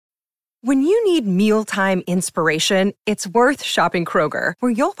When you need mealtime inspiration, it's worth shopping Kroger,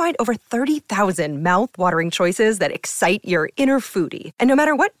 where you'll find over 30,000 mouth-watering choices that excite your inner foodie. And no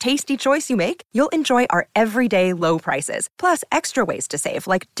matter what tasty choice you make, you'll enjoy our everyday low prices, plus extra ways to save,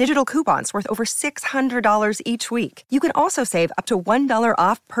 like digital coupons worth over $600 each week. You can also save up to $1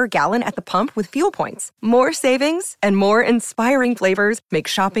 off per gallon at the pump with fuel points. More savings and more inspiring flavors make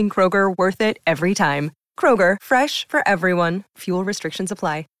shopping Kroger worth it every time. Kroger, fresh for everyone. Fuel restrictions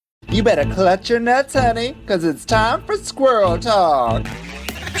apply. You better clutch your nuts, honey, because it's time for Squirrel Talk.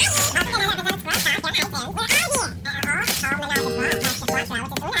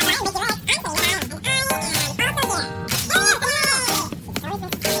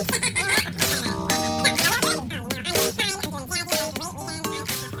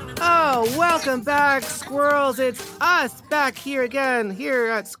 Oh, welcome back, squirrels. It's us back here again, here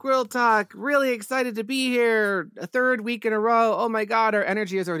at Squirrel Talk. Really excited to be here. A third week in a row. Oh my God, our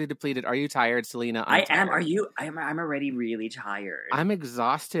energy is already depleted. Are you tired, Selena? I am. Are you? I'm already really tired. I'm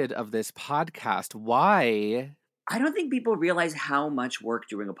exhausted of this podcast. Why? I don't think people realize how much work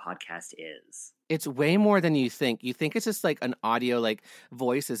doing a podcast is. It's way more than you think. You think it's just like an audio, like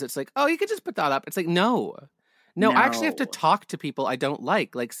voices. It's like, oh, you could just put that up. It's like, no, I actually have to talk to people I don't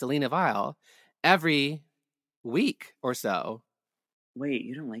like Selena Vile, every week or so. Wait,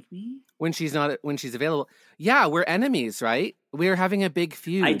 you don't like me? When she's available. Yeah, we're enemies, right? We're having a big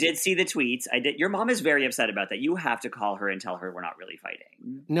feud. I did see the tweets. I did. Your mom is very upset about that. You have to call her and tell her we're not really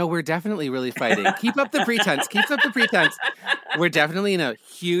fighting. No, we're definitely really fighting. Keep up the pretense. We're definitely in a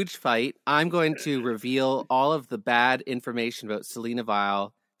huge fight. I'm going to reveal all of the bad information about Selena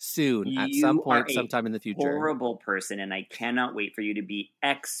Vile soon, at some point, sometime in the future. Horrible person, and I cannot wait for you to be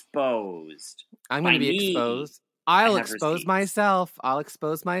exposed. I'm going to be exposed. I'll expose myself.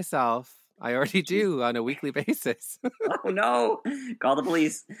 I already do on a weekly basis. Oh no! Call the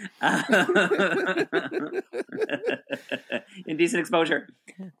police. Indecent exposure.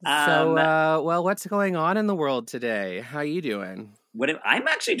 Well, what's going on in the world today? How are you doing? I'm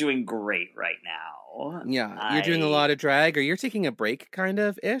actually doing great right now. Yeah, you're doing a lot of drag, or you're taking a break, kind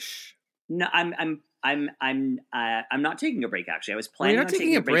of ish. No, I'm not taking a break. Actually, I was planning on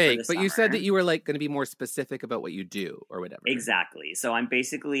taking a break, but you said that you were like going to be more specific about what you do or whatever. Exactly. So I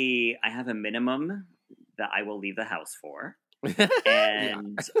have a minimum that I will leave the house for,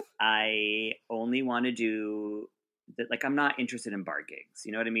 and I only want to do that. Like, I'm not interested in bar gigs.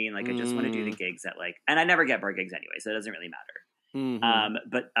 You know what I mean? Like, I just want to do the gigs that and I never get bar gigs anyway, so it doesn't really matter. Mm-hmm.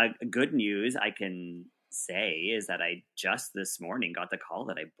 But good news I can say is that I just this morning got the call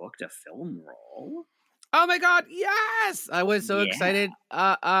that I booked a film role. Oh my God, yes! I was so excited.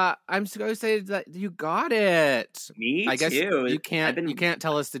 I'm so excited that you got it. Me I guess too. You can't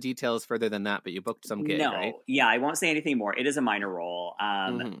tell us the details further than that, but you booked some gig, right? Yeah, I won't say anything more. It is a minor role,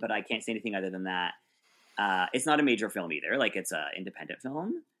 but I can't say anything other than that. It's not a major film either. Like, it's an independent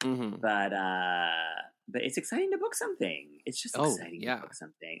film, but it's exciting to book something. It's just exciting to book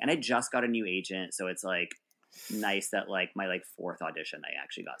something. And I just got a new agent, so it's like nice that like my fourth audition, I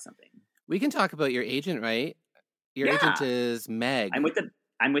actually got something. We can talk about your agent, right? Your agent is Meg. I'm with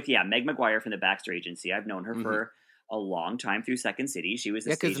Meg McGuire from the Baxter Agency. I've known her for a long time through Second City. She was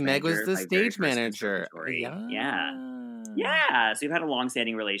the stage manager. Meg was the stage manager. Yeah. So we've had a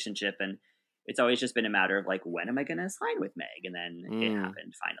long-standing relationship, and it's always just been a matter of like, when am I going to sign with Meg? And then it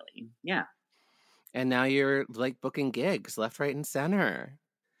happened finally. Yeah. And now you're like booking gigs left, right, and center.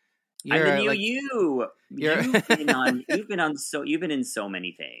 I'm the new you. You've been in so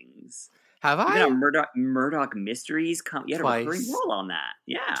many things. Have I? You've been on Murdoch Mysteries. You had a recurring role on that.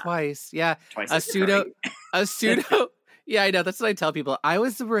 Yeah. Twice. Yeah. Twice. A pseudo. Yeah, I know. That's what I tell people. I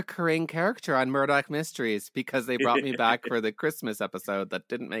was the recurring character on Murdoch Mysteries because they brought me back for the Christmas episode that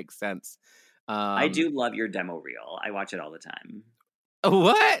didn't make sense. I do love your demo reel. I watch it all the time.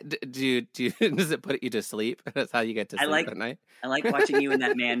 What? Does it put you to sleep? That's how you get to sleep at night? I like watching you and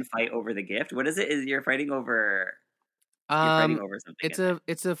that man fight over the gift. What is it? You're fighting over... You're fighting over something.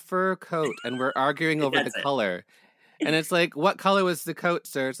 It's a fur coat, and we're arguing over the color. And it's like, what color was the coat,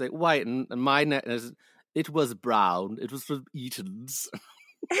 sir? It's like, white, and mine is... It was brown. It was from Eaton's.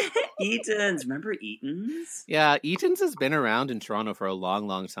 Eaton's. Remember Eaton's? Yeah, Eaton's has been around in Toronto for a long,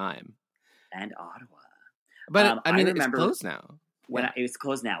 long time. And Ottawa. But, it's closed now. It was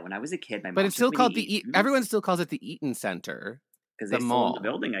closed now. When I was a kid, my mom... But it's still called everyone still calls it the Eaton Center. Because they still own the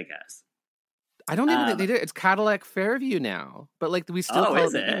building, I guess. I don't even think they do. It's Cadillac Fairview now. But like we still call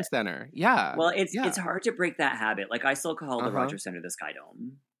it the Eaton Center. Yeah. Well, it's hard to break that habit. Like, I still call the Rogers Center the Sky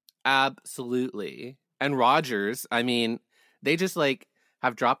Dome. Absolutely. And Rogers, I mean, they just like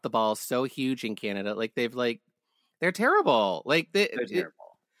have dropped the ball so huge in Canada. Like they're terrible. Like they're terrible.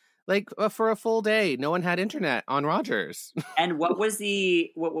 Like for a full day, no one had internet on Rogers. And what was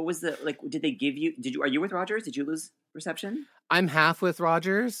the like? Did they give you? Are you with Rogers? Did you lose reception? I'm half with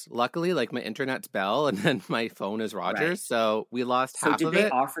Rogers. Luckily, like my internet's Bell, and then my phone is Rogers, Right. so we lost half of it. So did they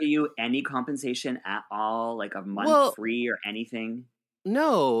offer you any compensation at all, like a month free or anything?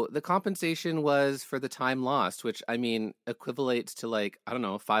 No, the compensation was for the time lost, which I mean equivalates to like, I don't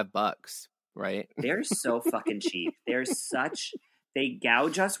know, $5, right? They're so fucking cheap. They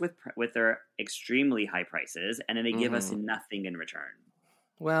gouge us with their extremely high prices, and then they give us nothing in return.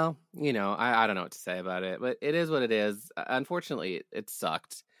 Well, I don't know what to say about it, but it is what it is. Unfortunately, it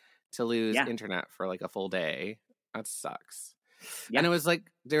sucked to lose internet for like a full day. That sucks. Yeah. And it was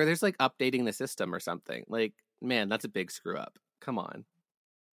like there's like updating the system or something. Like, man, that's a big screw up. Come on.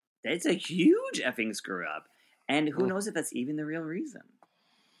 It's a huge effing screw up. And who knows if that's even the real reason.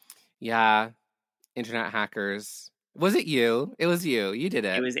 Yeah. Internet hackers. Was it you? It was you. You did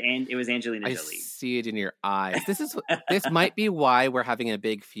it. It was Angelina Jolie. I see it in your eyes. This might be why we're having a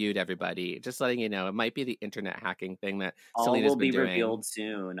big feud, everybody. Just letting you know, it might be the internet hacking thing that Selena's been doing. Revealed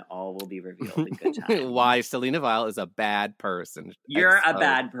soon. All will be revealed in good time. Why Selena Vile is a bad person. You're a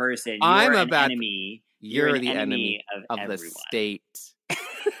bad person. I'm a bad enemy. You're the enemy of the state.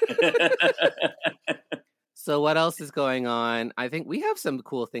 So what else is going on? I think we have some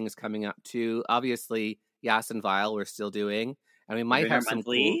cool things coming up too. Obviously, Yas and Vile we're still doing, and we might have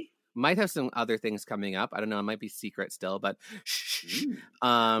some other things coming up. I don't know. It might be secret still, but shh.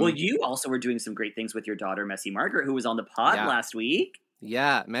 Well, you also were doing some great things with your daughter, Messy Margaret, who was on the pod last week.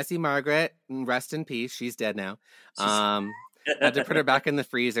 Yeah, Messy Margaret, rest in peace. She's dead now. Had to put her back in the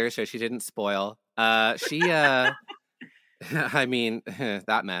freezer so she didn't spoil. I mean,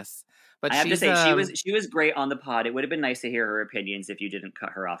 that mess. But I have to say, she was great on the pod. It would have been nice to hear her opinions if you didn't cut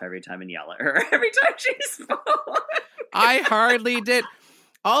her off every time and yell at her every time she spoke. I hardly did.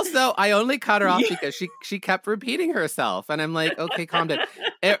 Also, I only cut her off because she kept repeating herself, and I'm like, okay, calm down.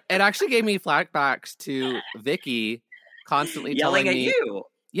 It actually gave me flashbacks to Vicky constantly yelling telling me, at you.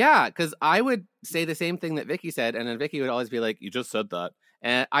 Yeah, because I would say the same thing that Vicky said, and then Vicky would always be like, "You just said that,"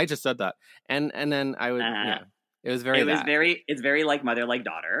 and I just said that, and then I would. It was very. It's very like mother, like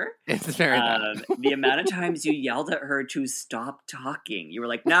daughter. It's very. The amount of times you yelled at her to stop talking, you were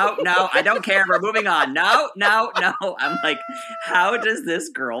like, "No, I don't care. We're moving on. No." I'm like, how does this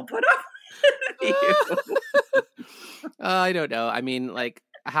girl put up with you? I don't know. I mean, like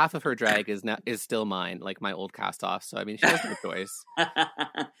half of her drag is still mine, like my old cast off. So I mean, she has no choice.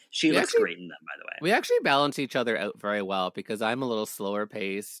 She looks great in them, by the way. We actually balance each other out very well because I'm a little slower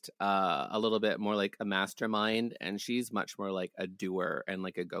paced, a little bit more like a mastermind, and she's much more like a doer and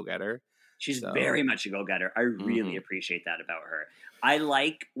like a go getter. She's very much a go getter. I really appreciate that about her. I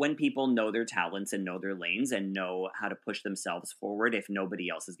like when people know their talents and know their lanes and know how to push themselves forward if nobody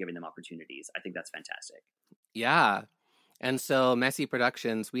else is giving them opportunities. I think that's fantastic. Yeah. And so, Messy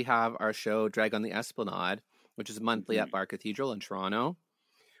Productions, we have our show Drag on the Esplanade, which is monthly at Bar Cathedral in Toronto,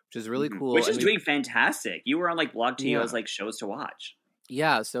 which is really cool. Which is doing fantastic. You were on like Blog TO's like shows to watch.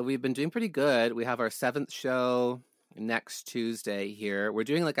 Yeah, so we've been doing pretty good. We have our 7th show next Tuesday here. We're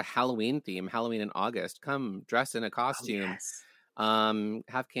doing like a Halloween theme, Halloween in August. Come dress in a costume. Oh, yes.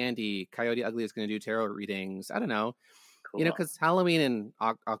 Have candy. Coyote Ugly is going to do tarot readings. I don't know. Cool. You know, because Halloween in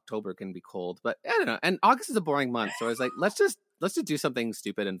October can be cold, but I don't know. And August is a boring month, so I was like, let's just do something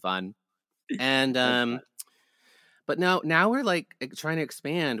stupid and fun. And but now we're like trying to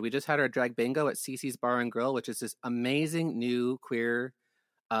expand. We just had our drag bingo at Cece's Bar and Grill, which is this amazing new queer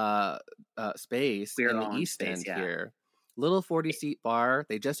space in the East End here. Little 40-seat bar.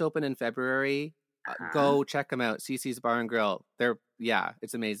 They just opened in February. Go check them out. Cece's Bar and Grill.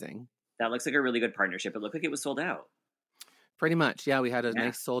 It's amazing. That looks like a really good partnership. It looked like it was sold out. Pretty much, yeah. We had a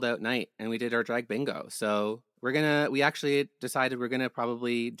nice sold out night, and we did our drag bingo. So we actually decided we're gonna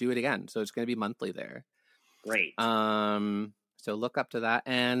probably do it again. So it's gonna be monthly there. Great. So look up to that,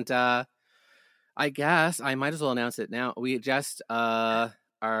 and I guess I might as well announce it now. We just are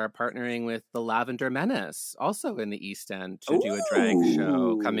partnering with the Lavender Menace, also in the East End, to do a drag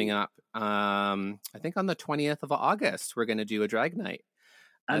show coming up. I think on the 20th of August, we're gonna do a drag night.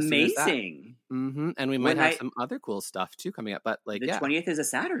 Amazing. And we might have some other cool stuff too coming up, but like the 20th is a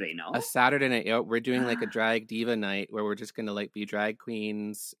Saturday, no? A Saturday night. Yeah, we're doing like a drag diva night where we're just gonna like be drag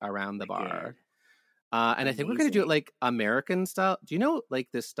queens around the bar. And I think we're gonna do it like American style. Do you know like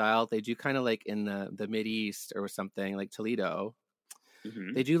this style they do kind of like in the Mideast or something, like Toledo?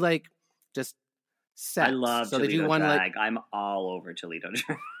 They do like just sets. I love so Toledo they do one drag. like I'm all over Toledo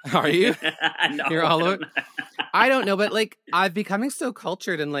drag. Are you? No, you're all over. I don't know, but like I'm becoming so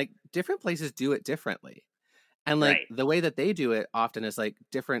cultured, and like different places do it differently. And like Right. the way that they do it often is like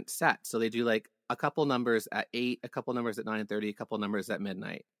different sets. So they do like a couple numbers at 8, a couple numbers at 9:30, a couple numbers at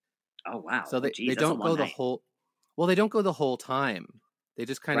midnight. Oh wow. So Oh they geez, that's a don't long go the night. whole. Well, they don't go the whole time. They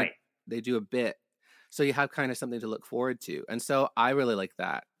just kind of Right. they do a bit. So you have kind of something to look forward to. And so I really like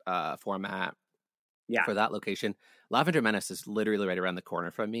that format Yeah. for that location. Lavender Menace is literally right around the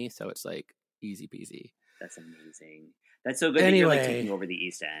corner from me, so it's like easy peasy. That's amazing. That's so good that you're like taking over the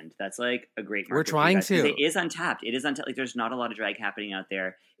East End. That's like a great market. We're trying for you guys, 'cause to. It is untapped. It is untapped. Like there's not a lot of drag happening out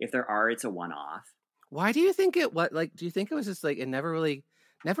there. If there are, it's a one-off. Why do you think it? What like? Do you think it was just like it never really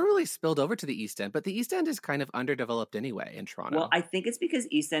spilled over to the East End? But the East End is kind of underdeveloped anyway in Toronto. Well, I think it's because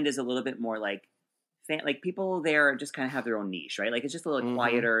East End is a little bit more like people there just kind of have their own niche, right? Like it's just a little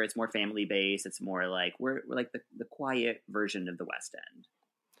quieter. It's more family based. It's more like we're like the quiet version of the West End.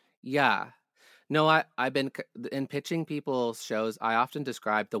 Yeah. No, I've been in pitching people's shows. I often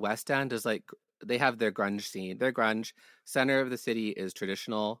describe the West End as like they have their grunge scene. Their grunge center of the city is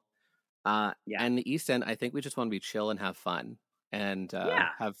traditional. And the East End, I think we just want to be chill and have fun and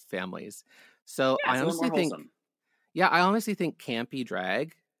have families. So I honestly think, I honestly think campy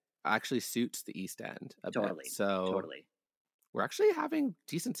drag actually suits the East End a bit. So we're actually having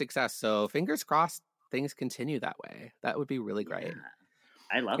decent success. So fingers crossed things continue that way. That would be really great. Yeah.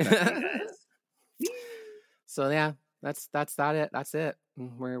 I love that for you guys. So yeah, that's it. That's it.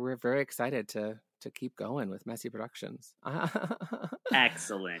 We're very excited to keep going with Messy Productions.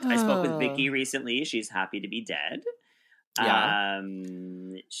 Excellent. I spoke with Vicky recently. She's happy to be dead. Yeah.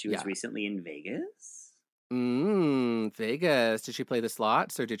 She was recently in Vegas. Vegas. Did she play the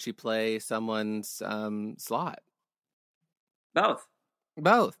slots or did she play someone's slot? Both.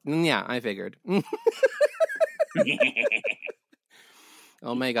 Yeah, I figured.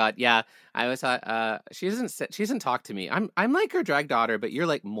 Oh my god, yeah. I was she doesn't talk to me. I'm like her drag daughter, but you're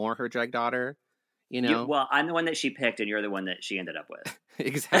like more her drag daughter, you know? Well, I'm the one that she picked and you're the one that she ended up with.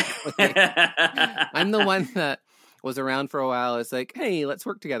 Exactly. I'm the one that was around for a while. It's like, hey, let's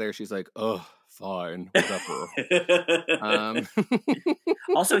work together. She's like, oh, fine, whatever.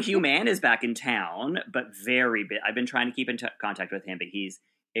 Also, Hugh Mann is back in town, but very bit. I've been trying to keep in contact with him, but he's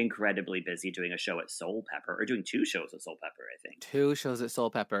incredibly busy doing a show at Soul Pepper, or doing 2 shows at Soul Pepper, I think. 2 shows at Soul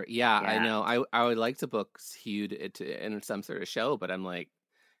Pepper. Yeah, I know. I would like to book Hugh in some sort of show, but I'm like,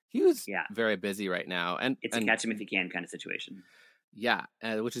 Hugh's very busy right now. And it's a catch him if you can kind of situation. Yeah,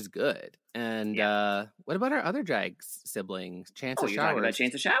 which is good. And what about our other drag siblings? Chance of Showers. Talking about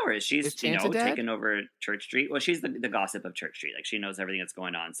Chance of Showers. She's taken over Church Street. Well, she's the gossip of Church Street. Like she knows everything that's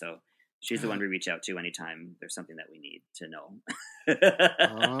going on. So she's the one we reach out to anytime there's something that we need to know.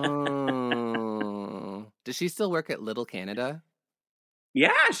 Oh, does she still work at Little Canada?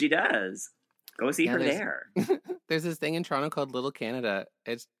 Yeah, she does. Go see her there. There's this thing in Toronto called Little Canada.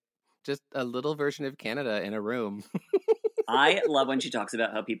 It's just a little version of Canada in a room. I love when she talks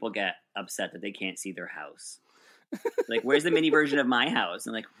about how people get upset that they can't see their house. Like, where's the mini version of my house?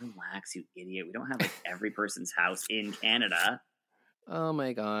 And like, relax, you idiot. We don't have like every person's house in Canada. Oh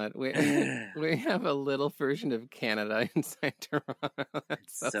my god, we have a little version of Canada inside Toronto.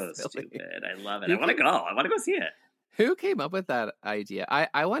 That's so stupid. I love it. I want to go. I want to go see it. Who came up with that idea?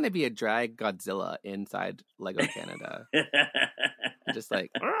 I want to be a drag Godzilla inside Lego Canada. Just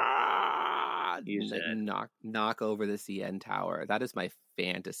like, knock over the CN Tower. That is my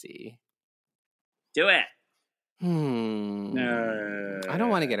fantasy. Do it. I don't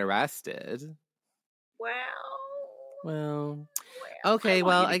want to get arrested. Well. Okay,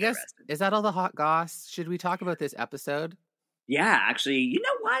 well, I guess, is that all the hot goss? Should we talk about this episode? Yeah, actually, you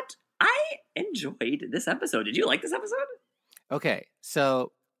know what? I enjoyed this episode. Did you like this episode? Okay,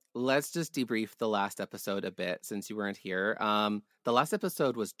 so let's just debrief the last episode a bit since you weren't here. The last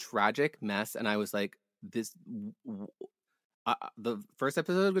episode was tragic mess, and I was like, this. The first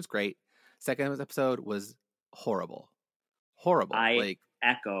episode was great. Second episode was horrible. I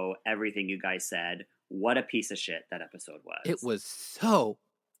echo everything you guys said. What a piece of shit that episode was. It was so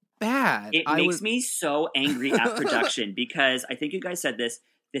bad. It makes me so angry at production because I think you guys said this.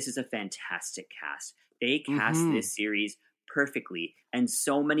 This is a fantastic cast. They cast this series perfectly. And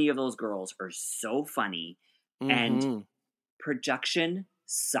so many of those girls are so funny. And production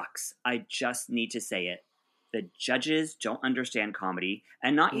sucks. I just need to say it. The judges don't understand comedy.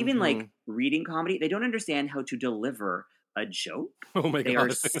 And not even like reading comedy. They don't understand how to deliver a joke. Oh my God. They are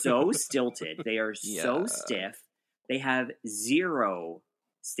so stilted. They are so stiff. They have 0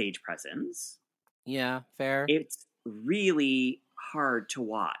 stage presence. Yeah, fair. It's really hard to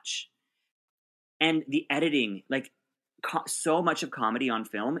watch. And the editing, like so much of comedy on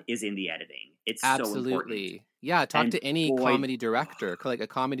film is in the editing. It's so important. Yeah, talk And to any comedy director. Like a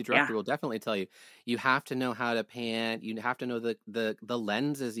comedy director Yeah. will definitely tell you. You have to know how to pan. You have to know the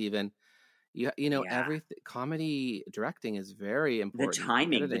lenses even. You know, Yeah. everything. Comedy directing is very The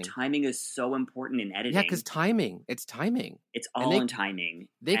important. timing is so important in editing. Yeah, because timing. It's timing. It's all in timing.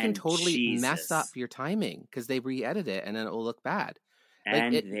 They can And totally mess Jesus. up your timing because they re-edit it and then it will look bad.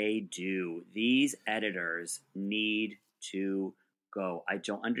 And they do. These editors need to go. I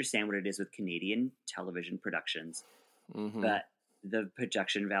don't understand what it is with Canadian television productions, but the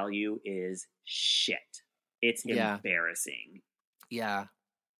production value is shit. It's embarrassing. Yeah.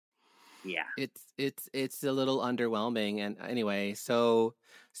 Yeah. It's a little underwhelming. And anyway, so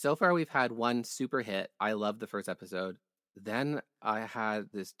far we've had one super hit. I loved the first episode. Then I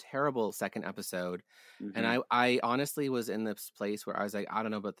had this terrible second episode. And I honestly was in this place where I was like, I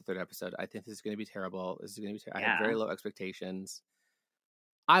don't know about the third episode. I think this is going to be terrible. I had very low expectations.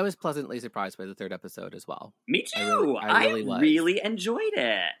 I was pleasantly surprised by the third episode as well. Me too. I really enjoyed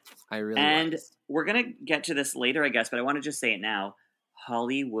it. And we're going to get to this later, I guess, but I want to just say it now.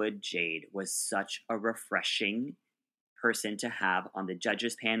 Hollywood Jade was such a refreshing person to have on the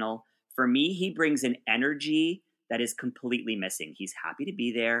judges panel. For me, he brings an energy that is completely missing. He's happy to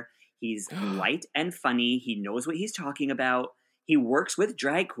be there. He's light and funny. He knows what he's talking about. He works with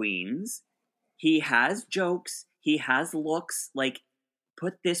drag queens. He has jokes. He has looks. Like,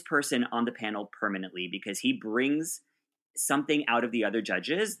 put this person on the panel permanently because he brings something out of the other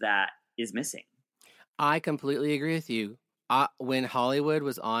judges that is missing. I completely agree with you. When Hollywood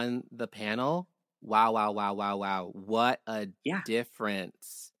was on the panel, wow. What a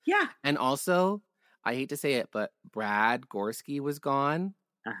difference. Yeah. And also, I hate to say it, but Brad Gorski was gone.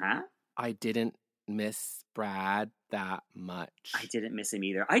 Uh-huh. I didn't miss Brad that much. I didn't miss him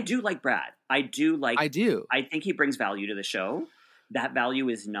either. I do like Brad. I do. I think he brings value to the show. That value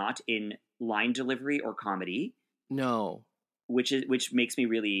is not in line delivery or comedy. No. Which makes me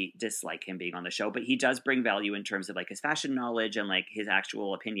really dislike him being on the show, but he does bring value in terms of like his fashion knowledge and like his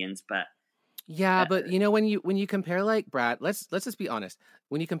actual opinions. But but you know, when you compare like Brad, let's just be honest.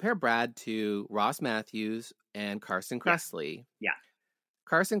 When you compare Brad to Ross Matthews and Carson Kressley,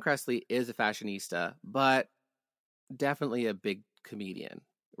 Carson Kressley is a fashionista, but definitely a big comedian,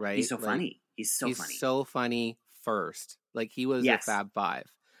 right? He's so funny. He's so funny first. Like he was a Fab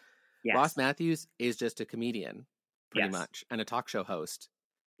Five. Yes. Ross Matthews is just a comedian. Pretty much, and a talk show host.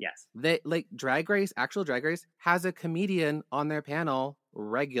 Yes. They like actual Drag Race has a comedian on their panel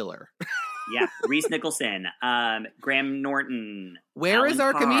regular. Yeah. Reese Nicholson, Graham Norton. Where Alan is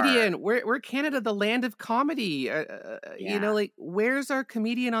our Carr. comedian? We're Canada, the land of comedy. You know, like where's our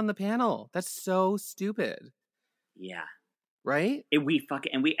comedian on the panel? That's so stupid. Yeah. Right? We're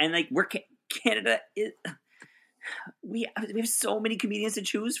Canada is. We have so many comedians to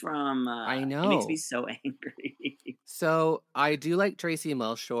choose from. I know. It makes me so angry. So I do like Tracy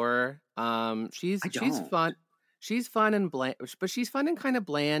Melshore. She's fun. She's fun and bland, but she's fun and kind of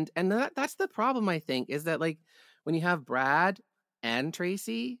bland. And that's the problem, I think, is that like when you have Brad and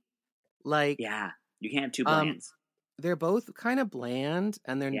Tracy, like you can't have two blands. They're both kind of bland,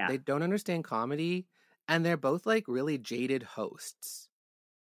 and they don't understand comedy, and they're both like really jaded hosts.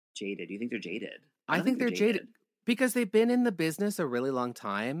 Jaded? You think they're jaded? I think they're jaded. Because they've been in the business a really long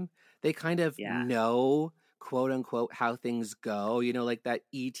time. They kind of know, quote unquote, how things go. You know, like that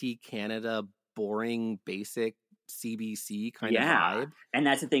E.T. Canada boring, basic CBC kind of vibe. And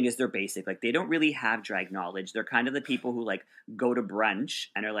that's the thing is they're basic. Like they don't really have drag knowledge. They're kind of the people who like go to brunch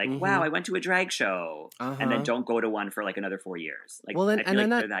and are like, wow, I went to a drag show. And then don't go to one for like another 4 years. Like, I feel like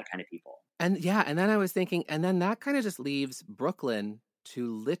they're that kind of people. And and then I was thinking, and then that kind of just leaves Brooklyn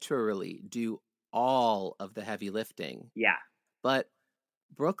to literally do all of the heavy lifting. Yeah. But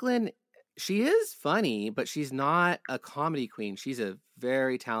Brooklyn, she is funny, but she's not a comedy queen. She's a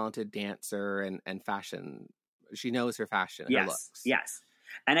very talented dancer and fashion. She knows her fashion and her looks. Yes.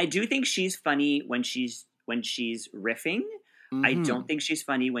 And I do think she's funny when she's riffing. I don't think she's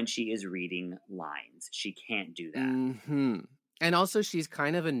funny when she is reading lines. She can't do that. And also she's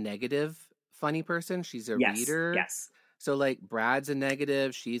kind of a negative funny person. She's a reader. Yes. So like Brad's a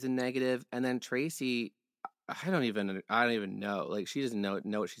negative, she's a negative, and then Tracy, I don't even know. Like she doesn't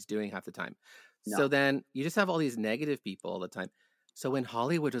know what she's doing half the time. No. So then you just have all these negative people all the time. So when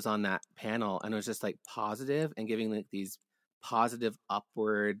Hollywood was on that panel and it was just like positive and giving like these positive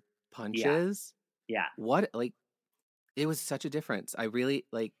upward punches. Yeah. What like it was such a difference. I really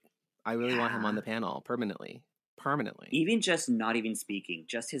want him on the panel permanently. Even just not even speaking,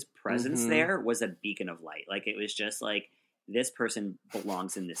 just his presence there was a beacon of light. Like it was just like this person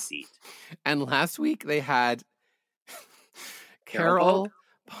belongs in this seat. And last week they had Carol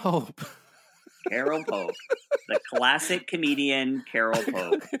Pope. Carol Pope. The classic comedian Carol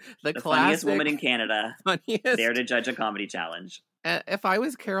Pope. the funniest woman in Canada. There to judge a comedy challenge. If I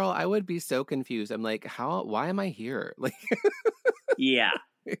was Carol, I would be so confused. I'm like, why am I here? Like, yeah.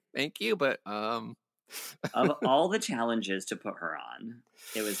 Thank you, but of all the challenges to put her on,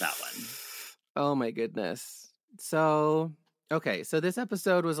 it was that one. Oh my goodness. So, okay, so this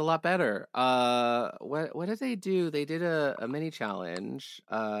episode was a lot better. What did they do? They did a mini challenge,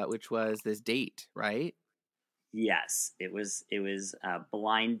 which was this date, right? Yes, it was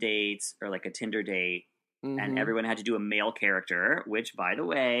blind dates or like a Tinder date, and everyone had to do a male character. Which, by the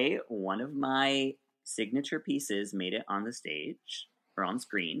way, one of my signature pieces made it on the stage or on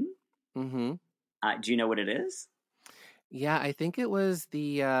screen. Mm-hmm. Do you know what it is? Yeah, I think it was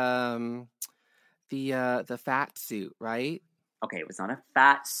the fat suit, right? Okay, it was not a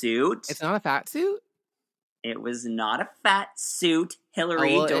fat suit. It's not a fat suit? It was not a fat suit,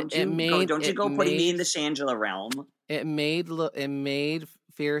 Hillary. Don't you go putting me in the Shangela realm. It made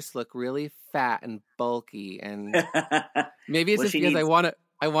Fierce look really fat and bulky, and maybe it's just because I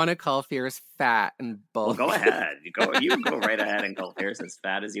want to call Fierce fat and bulky. Well, go ahead. You can go right ahead and call Fierce as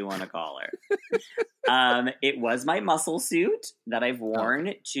fat as you want to call her. It was my muscle suit that I've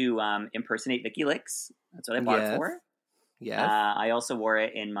worn to impersonate Vicky Licks. That's what I bought it for. Yes. I also wore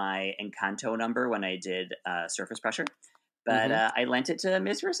it in my Encanto number when I did Surface Pressure. But I lent it to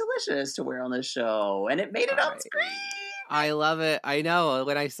Miss Versalicious to wear on the show, and it made it on screen. I love it. I know.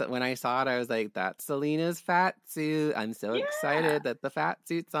 When I saw it, I was like, that's Selena's fat suit. I'm so excited that the fat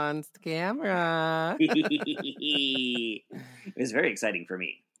suit's on camera. It was very exciting for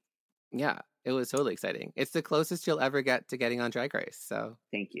me. Yeah, it was totally exciting. It's the closest you'll ever get to getting on Drag Race. So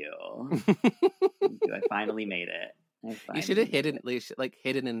Thank you. I finally made it. You should have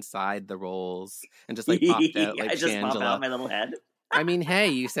hidden inside the rolls and just like popped out like I just Shangela. Pop out my little head. I mean, hey,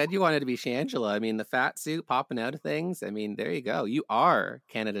 you said you wanted to be Shangela. I mean, the fat suit popping out of things. I mean, there you go. You are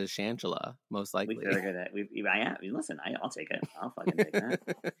Canada's Shangela, most likely. I am. Listen, I'll take it. I'll fucking take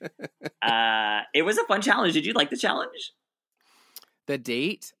that. It was a fun challenge. Did you like the challenge? The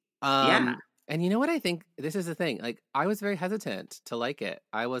date? Yeah. And you know what I think? This is the thing. Like, I was very hesitant to like it.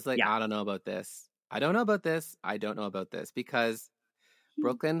 I was like, I don't know about this. I don't know about this. I don't know about this. Because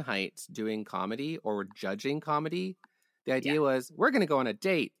Brooklyn Heights doing comedy or judging comedy, the idea was, we're going to go on a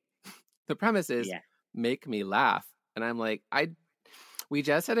date. The premise is, make me laugh. And I'm like, we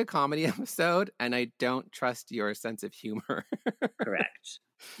just had a comedy episode, and I don't trust your sense of humor. Correct.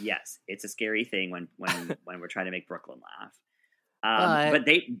 Yes. It's a scary thing when we're trying to make Brooklyn laugh. But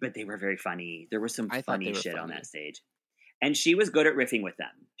they were very funny. There was some funny shit on that stage. And she was good at riffing with them.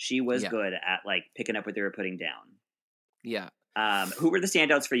 She was good at like picking up what they were putting down. Yeah. Who were the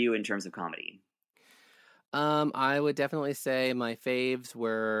standouts for you in terms of comedy? I would definitely say my faves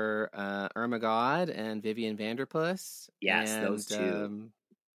were Irma God and Vivian Vanderpuss. Yes, those two.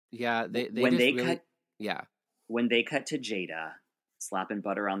 When they cut to Jada slapping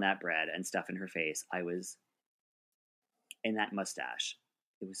butter on that bread and stuff in her face, I was in that mustache.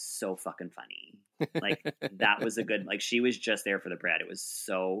 It was so fucking funny. Like, that was a good, like, she was just there for the bread. It was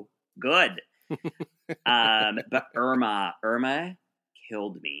so good. But Irma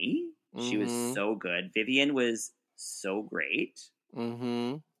killed me. She was so good. Vivian was so great.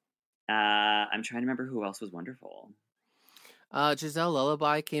 Mm-hmm. I'm trying to remember who else was wonderful. Giselle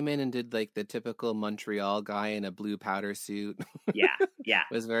Lullaby came in and did like the typical Montreal guy in a blue powder suit. Yeah. It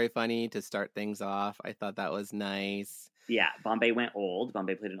was very funny to start things off. I thought that was nice. Yeah, Bombay went old.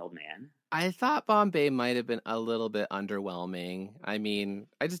 Bombay played an old man. I thought Bombay might have been a little bit underwhelming. I mean,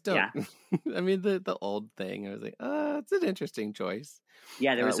 I just don't. Yeah. I mean, the old thing. I was like, it's an interesting choice.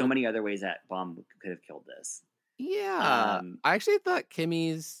 Yeah, there were so many other ways that Bomb could have killed this. Yeah. I actually thought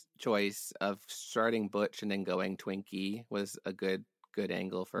Kimmy's choice of starting Butch and then going Twinkie was a good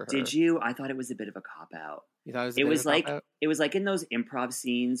angle for her. Did you? I thought it was a bit of a cop-out. You thought it was it was like in those improv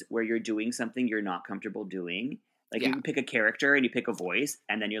scenes where you're doing something you're not comfortable doing. Like, you pick a character and you pick a voice,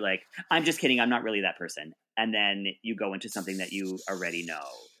 and then you're like, I'm just kidding, I'm not really that person. And then you go into something that you already know.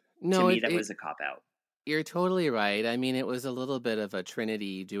 No, to me, that was a cop-out. You're totally right. I mean, it was a little bit of a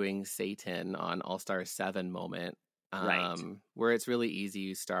Trinity doing Satan on All-Star 7 moment. Right. Where it's really easy.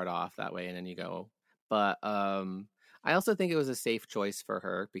 You start off that way, and then you go. But I also think it was a safe choice for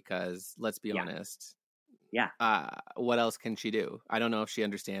her because, let's be honest. Yeah. What else can she do? I don't know if she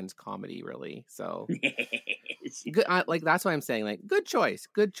understands comedy really. So good. Like, that's why I'm saying, like, good choice.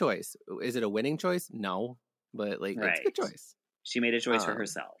 Is it a winning choice? No, but like, it's a good choice. She made a choice for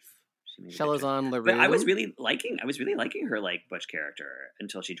herself. Shelazon LaRue. But I was really liking her like Butch character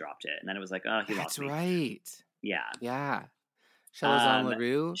until she dropped it, and then it was like, oh, he lost me. That's right. Yeah. Chelazon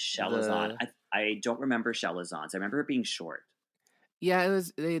LaRue. Chelazon. I don't remember Chelazon's. I remember it being short. Yeah, it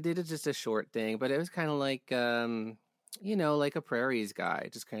was. They did just a short thing, but it was kind of like, like a prairies guy,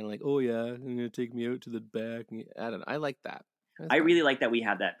 just kind of like, oh yeah, you're gonna take me out to the back. I don't know. I like that. I really like that we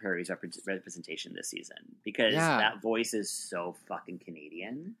have that prairies representation this season because that voice is so fucking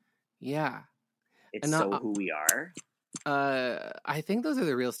Canadian. Yeah, it's so who we are. I think those are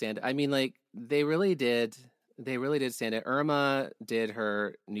the real stand. I mean, like they really did stand it. Irma did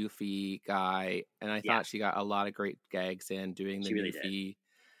her Newfie guy, and I thought she got a lot of great gags in doing the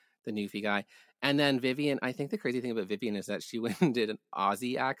Newfie guy. And then Vivian, I think the crazy thing about Vivian is that she went and did an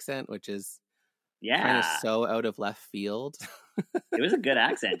Aussie accent, which is kind of so out of left field. It was a good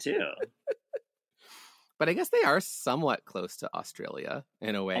accent too. But I guess they are somewhat close to Australia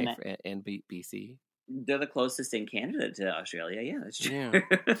in a way, and BC. They're the closest in Canada to Australia. Yeah, that's true.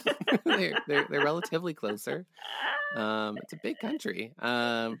 Yeah. they're relatively closer. It's a big country.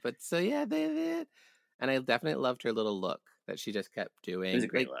 But so yeah, they and I definitely loved her little look that she just kept doing. It was a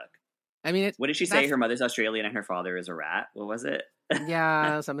great look. I mean, what did she say? Her mother's Australian and her father is a rat. What was it?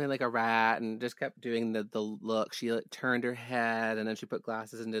 Yeah, something like a rat, and just kept doing the look. She turned her head, and then she put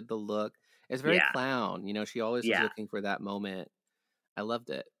glasses and did the look. It's very clown. She always was looking for that moment. I loved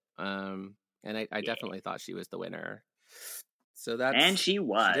it. And I definitely thought she was the winner. So and she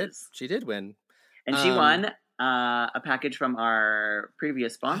was. She did win. And she won a package from our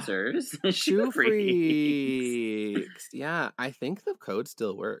previous sponsors, Shoe Freaks. Yeah, I think the code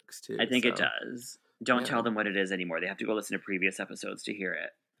still works too. I think it does. Don't tell them what it is anymore. They have to go listen to previous episodes to hear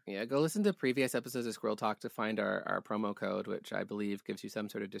it. Yeah, go listen to previous episodes of Squirrel Talk to find our promo code, which I believe gives you some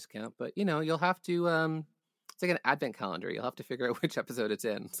sort of discount. But you'll have to. It's like an advent calendar. You'll have to figure out which episode it's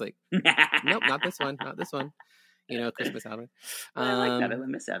in. It's like, nope, not this one, not this one. Christmas advent. I like that. I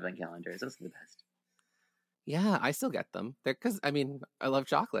miss advent calendars. Those are the best. Yeah, I still get them. They're because I love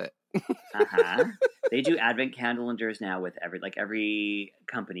chocolate. They do advent calendars now with every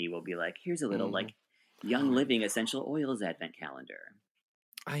company will be like, here's a little Young Living essential oils advent calendar.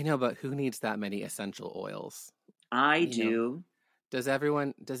 I know, but who needs that many essential oils? I do. Does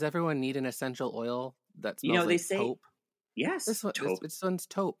everyone need an essential oil that smells like taupe? Yes, taupe. This one's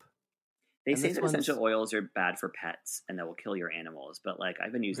taupe. They say that essential oils are bad for pets and that will kill your animals. But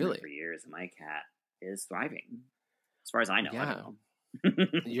I've been using it for years, and my cat is thriving, as far as I know. Yeah. I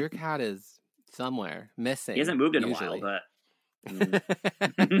don't know. Your cat is somewhere missing. He hasn't moved in a while, but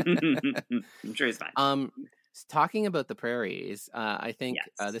I'm sure he's fine. Talking about the prairies, I think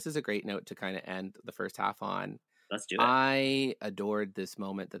this is a great note to kind of end the first half on. Let's do it. I adored this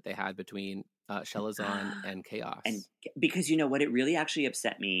moment that they had between Chelazon and Chaos. And because you know what, it really actually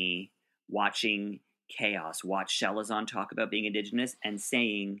upset me watching Chaos watch Chelazon talk about being Indigenous and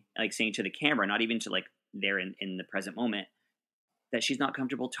saying to the camera, not even to there in the present moment, that she's not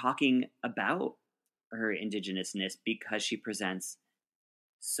comfortable talking about her Indigenousness because she presents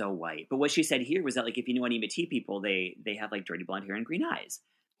so white. But what she said here was that if you know any Métis people, they have dirty blonde hair and green eyes.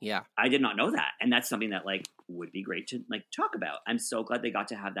 Yeah. I did not know that. And that's something that would be great to talk about. I'm so glad they got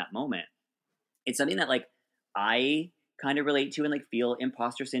to have that moment. It's something that I kind of relate to and feel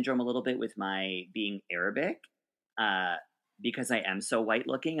imposter syndrome a little bit with my being Arabic, because I am so white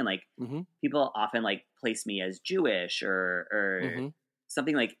looking and people often place me as Jewish or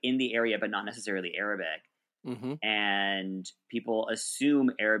something in the area, but not necessarily Arabic. And people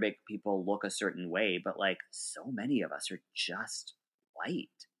assume Arabic people look a certain way, but so many of us are just white.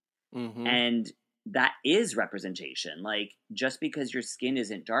 And that is representation. Just because your skin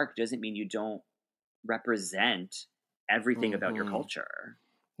isn't dark doesn't mean you don't represent everything about your culture.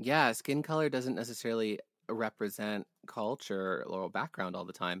 Yeah, skin color doesn't necessarily represent culture or background all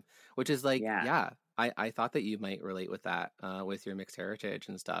the time, which is I thought that you might relate with that with your mixed heritage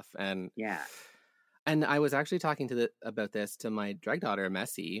and stuff. And and I was actually talking about this to my drag daughter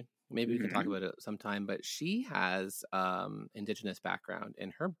Messi. Maybe we can talk about it sometime, but she has Indigenous background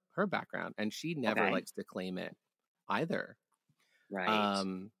in her background, and she never likes to claim it either. Right.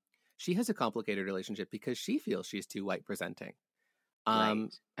 She has a complicated relationship because she feels she's too white presenting. Right.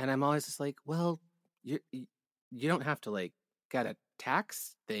 And I'm always just like, well, you don't have to get a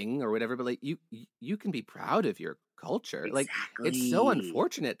tax thing or whatever, but you can be proud of your culture. Exactly. It's so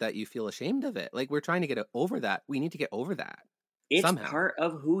unfortunate that you feel ashamed of it. We're trying to get over that. We need to get over that. It's somehow. Part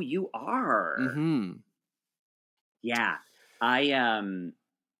of who you are. Yeah.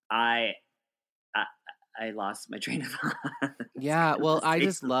 I lost my train of thought. Yeah, well, I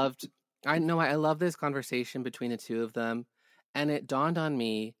love this conversation between the two of them. And it dawned on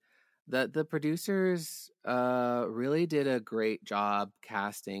me that the producers really did a great job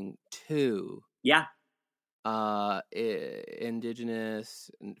casting two. Yeah.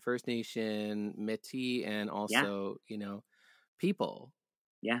 Indigenous, First Nation, Métis, and also, people.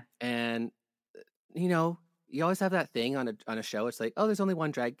 Yeah. And, you always have that thing on a show. It's like, oh, there's only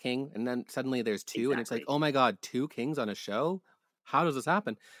one drag king. And then suddenly there's two. And it's like, oh my God, two kings on a show? How does this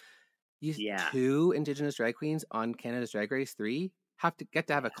happen? Two Indigenous drag queens on Canada's Drag Race 3 have to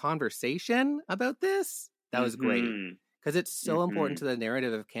have a conversation about this. That was great. Because it's so important to the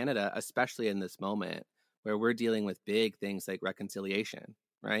narrative of Canada, especially in this moment where we're dealing with big things like reconciliation,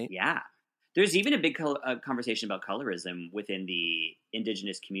 right? Yeah. There's even a big conversation about colorism within the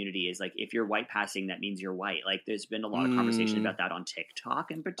Indigenous community. Is like, if you're white passing, that means you're white. Like, there's been a lot of conversation about that on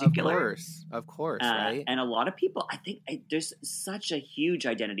TikTok in particular. Of course, right? And a lot of people, I think, there's such a huge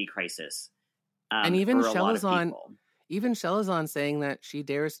identity crisis. And even for a lot of people. Even Shelazon saying that she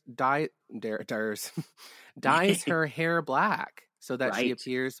dye's her hair black so that she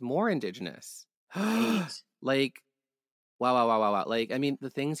appears more Indigenous. Right. Like, wow. Like, I mean, the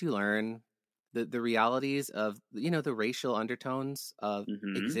things you learn, the realities of, the racial undertones of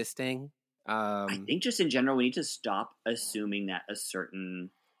existing. I think just in general, we need to stop assuming that a certain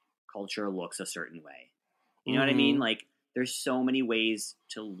culture looks a certain way. You know what I mean? Like, there's so many ways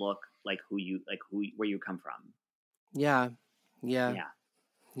to look like where you come from. Yeah.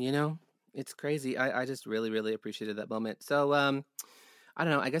 It's crazy. I just really, really appreciated that moment. So, I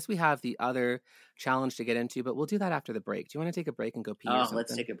don't know. I guess we have the other challenge to get into, but we'll do that after the break. Do you want to take a break and go pee or something?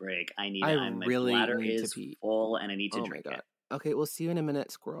 Let's take a break. My really bladder need is to pee. full and I need to drink it. Okay, we'll see you in a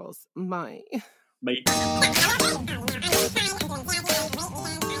minute, squirrels. Bye. Bye.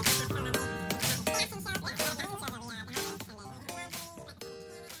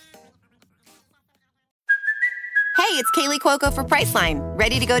 Hey, it's Kaylee Cuoco for Priceline.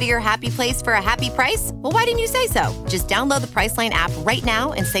 Ready to go to your happy place for a happy price? Well, why didn't you say so? Just download the Priceline app right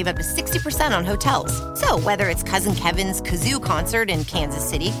now and save up to 60% on hotels. So whether it's Cousin Kevin's Kazoo Concert in Kansas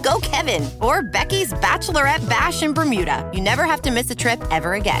City, go Kevin, or Becky's Bachelorette Bash in Bermuda, you never have to miss a trip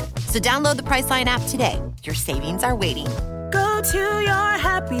ever again. So download the Priceline app today. Your savings are waiting. Go to your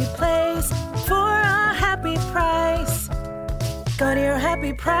happy place for a happy price. Go to your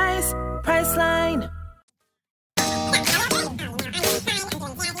happy price, Priceline.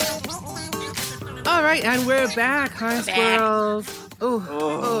 All right, and we're back. Hi, squirrels.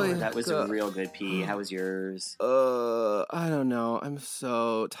 Oh, that was a real good pee. How was yours? I don't know. I'm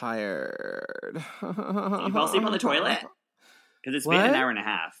so tired. Did you fall asleep on the toilet? Because it's been an hour and a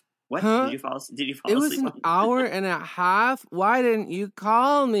half. What? Huh? Did you fall asleep? It was an hour and a half? Why didn't you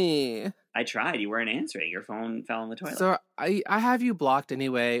call me? I tried. You weren't answering. Your phone fell in the toilet. So I have you blocked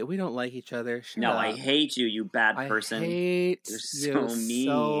anyway. We don't like each other. Shut up. I hate you, you bad person. I hate You're so mean.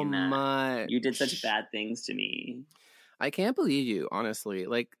 So much. You did such bad things to me. I can't believe you, honestly.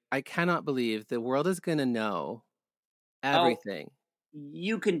 Like, I cannot believe the world is going to know everything. Oh,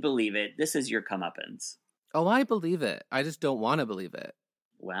 you can believe it. This is your comeuppance. Oh, I believe it. I just don't want to believe it.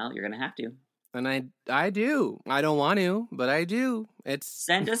 Well, you're going to have to. And I do. I don't want to, but I do.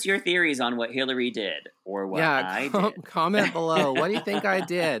 Send us your theories on what Hillary did or what I did. Comment below. What do you think I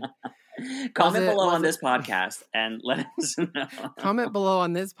did? Comment below on this podcast and let us know. Comment below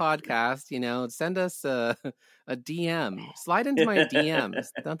on this podcast. Send us a DM. Slide into my DMs.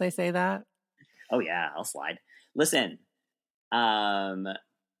 Don't they say that? Oh yeah, I'll slide. Listen, when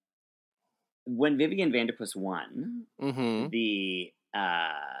Vivian Vanderpuss won the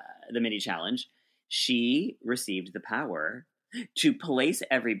mini challenge, she received the power to place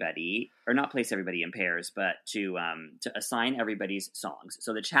everybody, or not place everybody in pairs, but to assign everybody's songs.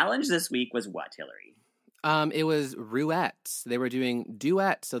 So the challenge this week was what, Hillary? It was Ruets. They were doing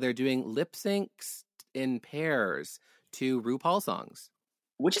duets, so they're doing lip syncs in pairs to RuPaul songs.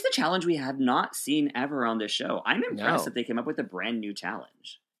 Which is a challenge we have not seen ever on this show. I'm impressed that they came up with a brand new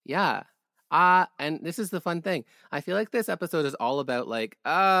challenge. Yeah. And this is the fun thing. I feel like this episode is all about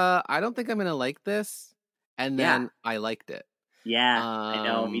I don't think I'm going to like this. And then I liked it. Yeah, I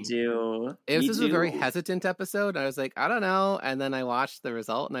know. Me too. This was a very hesitant episode. I was like, I don't know. And then I watched the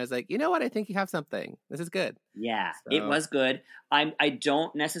result and I was like, you know what? I think you have something. This is good. Yeah, it was good. I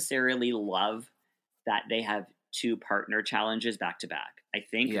don't necessarily love that they have two partner challenges back to back. I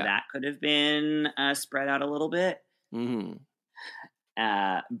think that could have been spread out a little bit. Mm-hmm.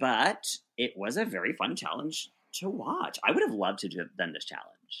 But it was a very fun challenge to watch. I would have loved to have done this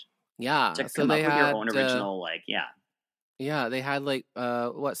challenge. Yeah. To come up with your own original, Yeah, they had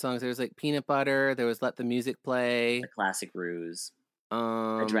what songs? There was Peanut Butter. There was Let the Music Play. The classic Ruse.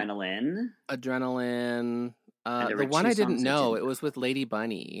 Adrenaline. The one I didn't know, it was with Lady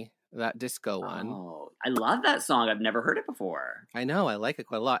Bunny. that disco one. Oh, I love that song. I've never heard it before. I know, I like it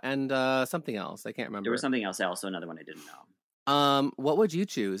quite a lot. And something else, I can't remember. There was something else, also another one I didn't know. What would you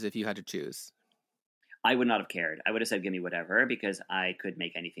choose if you had to choose? I would not have cared. I would have said, give me whatever, because I could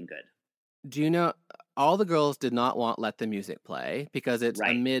make anything good. Do you know, all the girls did not want Let the Music Play because it's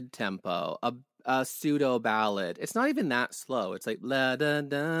a mid-tempo, a pseudo ballad. It's not even that slow. It's like la da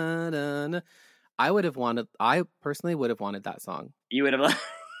da da. I personally would have wanted that song. You would have.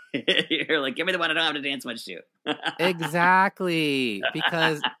 You're like, give me the one I don't have to dance much to. Exactly,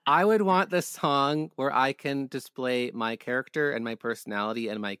 because I would want the song where I can display my character and my personality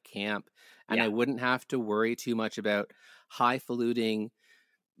and my camp, and I wouldn't have to worry too much about highfalutin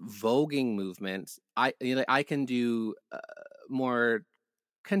voguing movements. I can do more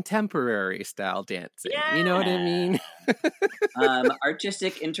contemporary style dancing. Yeah. You know what I mean?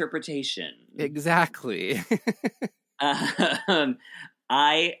 Artistic interpretation. Exactly.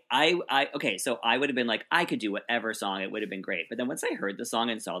 Okay, so I would have been like, I could do whatever song, it would have been great. But then once I heard the song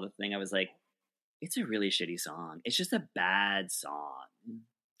and saw the thing, I was like, it's a really shitty song. It's just a bad song.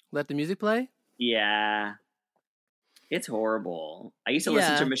 Let the Music Play? Yeah. It's horrible. I used to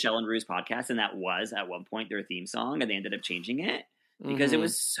listen to Michelle and Rue's podcast, and that was, at one point, their theme song, and they ended up changing it because it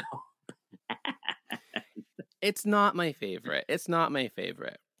was so bad. It's not my favorite.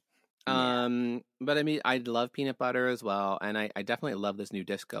 Yeah. But I mean, I love Peanut Butter as well, and I definitely love this new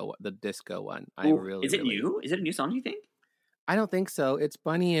the disco one. Is it new? Is it a new song, do you think? I don't think so. It's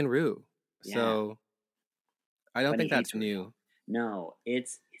Bunny and Rue. Yeah. So I don't think that's new. No,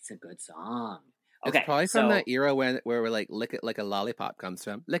 it's a good song. Okay, it's probably from that era where we're like, lick it like a lollipop comes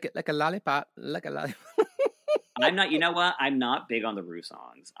from. Lick it like a lollipop, like a lollipop. You know what? I'm not big on the Rue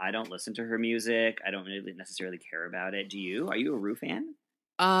songs. I don't listen to her music. I don't really necessarily care about it. Do you? Are you a Rue fan?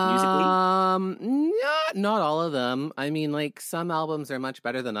 Musically? Not all of them. I mean, like, some albums are much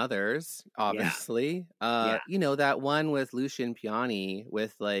better than others, obviously. You know, that one with Lucian Piani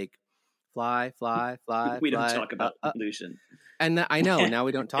with like Fly, Fly, Fly. We don't talk about Lucian. And I know, now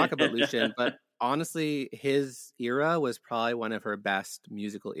we don't talk about Lucian, but honestly, his era was probably one of her best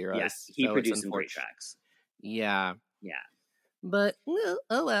musical eras. Yes, he produced some great tracks. Yeah. Yeah. But,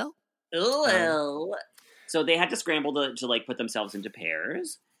 oh well. Oh well. So they had to scramble to like put themselves into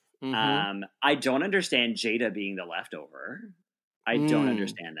pairs. Mm-hmm. I don't understand Jada being the leftover. I don't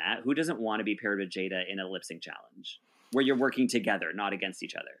understand that. Who doesn't want to be paired with Jada in a lip sync challenge where you're working together, not against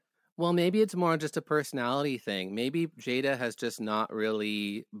each other? Well, maybe it's more just a personality thing. Maybe Jada has just not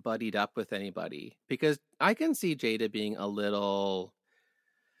really buddied up with anybody, because I can see Jada being a little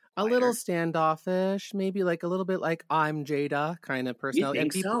standoffish, maybe like a little bit like I'm Jada kind of personality. You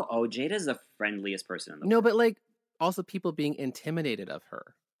think so? Oh, Jada's the friendliest person in the world. No, but like also people being intimidated of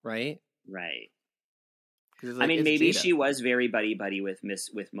her, right? Right. Like, I mean, maybe Jada. She was very buddy with Miss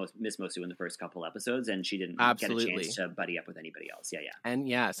Mosu in the first couple episodes, and she didn't get a chance to buddy up with anybody else. Yeah, yeah.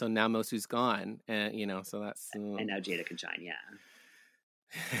 And so now Mosu's gone, and so that's and now Jada can shine. Yeah.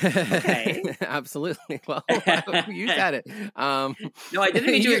 Okay. Absolutely. Well, you said it. No, I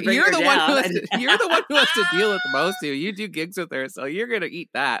didn't mean to bring her down. You're the one who has to deal with Mosu. You do gigs with her, so you're gonna eat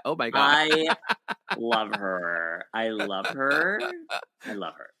that. Oh my god! I love her.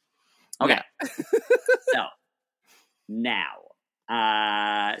 Okay. Yeah. So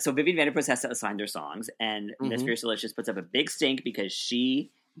now, so Vivian Vanderpuss has to assign their songs, and Miss Fierce Delicious puts up a big stink because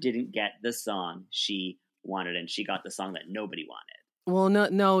she didn't get the song she wanted, and she got the song that nobody wanted. Well,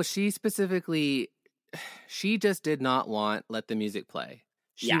 no, she just did not want Let the Music Play.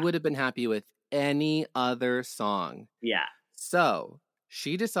 She would have been happy with any other song. Yeah. So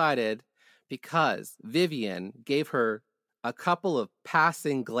she decided, because Vivian gave her a couple of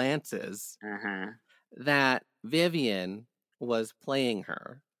passing glances, that Vivian was playing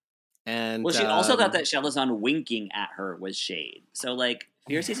her. And well, she also thought that Shelazon winking at her was shade. So, like,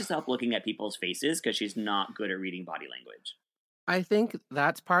 Fierce needs to stop looking at people's faces because she's not good at reading body language. I think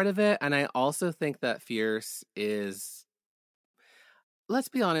that's part of it, and I also think that Fierce is, let's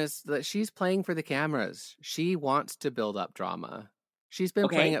be honest, that she's playing for the cameras. She wants to build up drama. She's been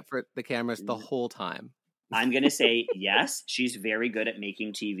playing it for the cameras the whole time. I'm going to say, yes, she's very good at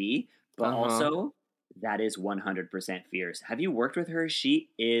making TV, but also, that is 100% Fierce. Have you worked with her? She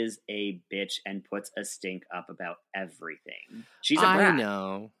is a bitch and puts a stink up about everything. She's a brat. I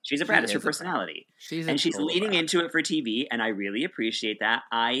know. She's a brat. It's her personality. She's leaning into it for TV, and I really appreciate that.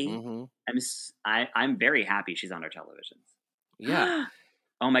 I'm very happy she's on our televisions. Yeah.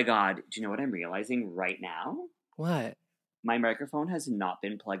 Oh my God. Do you know what I'm realizing right now? What? My microphone has not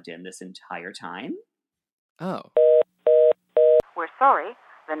been plugged in this entire time. Oh. We're sorry.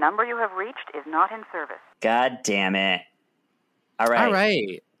 The number you have reached is not in service. God damn it. All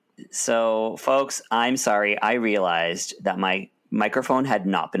right. So, folks, I'm sorry. I realized that my microphone had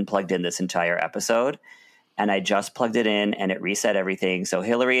not been plugged in this entire episode, and I just plugged it in, and it reset everything. So,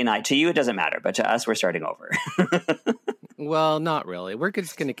 Hillary and I, to you, it doesn't matter, but to us, we're starting over. Well, not really. We're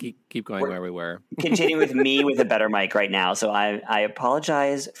just going to keep going where we were. Continuing with me with a better mic right now. So, I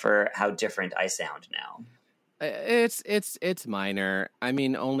apologize for how different I sound now. It's minor. I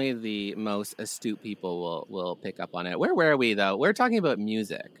mean, only the most astute people will pick up on it. Where were we though? We're talking about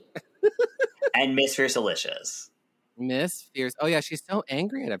music. And Miss Fiercelicious. Miss Fierce. Oh yeah, she's so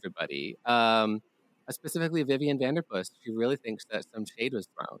angry at everybody. Specifically Vivian Vanderpuss. She really thinks that some shade was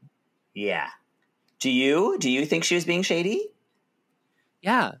thrown. Yeah. Do you think she was being shady?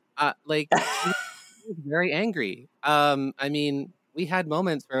 Yeah. She was very angry. I mean, we had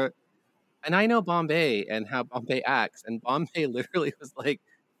moments where. And I know Bombay and how Bombay acts. And Bombay literally was like,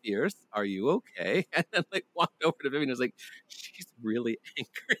 Fierce, are you okay? And then like walked over to Vivian and was like, she's really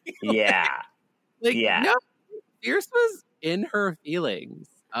angry. Yeah. No, Fierce was in her feelings.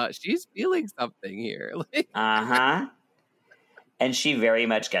 She's feeling something here. Uh-huh. And she very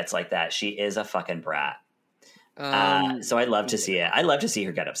much gets like that. She is a fucking brat. So I'd love to see it. I love to see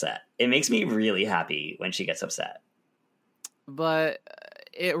her get upset. It makes me really happy when she gets upset. But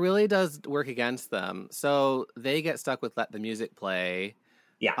it really does work against them. So they get stuck with let the music play.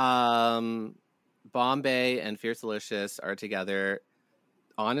 Yeah. Bombay and Fiercelicious are together.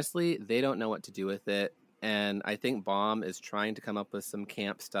 Honestly, they don't know what to do with it. And I think Bomb is trying to come up with some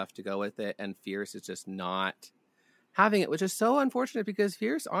camp stuff to go with it. And Fierce is just not having it, which is so unfortunate because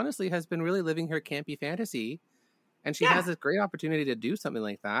Fierce honestly has been really living her campy fantasy. And she has a great opportunity to do something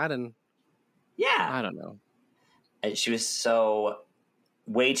like that. And I don't know. And she was so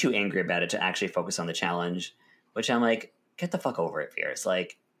way too angry about it to actually focus on the challenge, which I'm like, get the fuck over it, Fierce.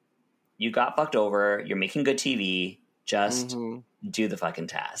 Like, you got fucked over. You're making good TV. Just do the fucking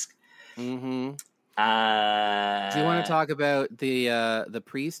task. Mm-hmm. Do you want to talk about the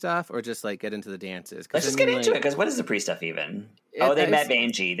pre-stuff or just like get into the dances? Let's just get into it, because what is the pre-stuff even? They met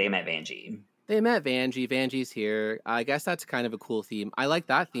Vanjie. They met Vanjie. Vanjie's here. I guess that's kind of a cool theme. I like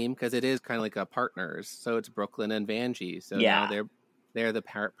that theme because it is kind of like a partners. So it's Brooklyn and Vanjie. So now they're the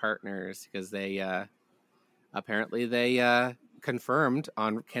partners because they apparently they confirmed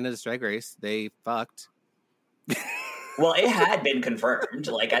on Canada's Drag Race they fucked. Well, it had been confirmed.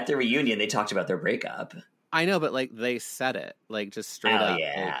 Like at the reunion, they talked about their breakup. I know, but like they said it, like just straight up.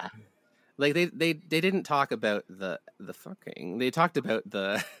 Yeah. Like they didn't talk about the fucking. They talked about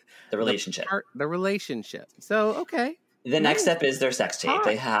the relationship. The relationship. So okay. The next step is their sex tape.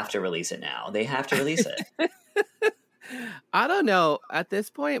 They have to release it now. They have to release it. I don't know. At this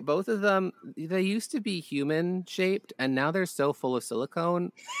point, both of them, they used to be human shaped, and now they're so full of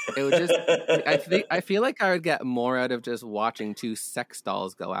silicone. It would just, I feel like I would get more out of just watching two sex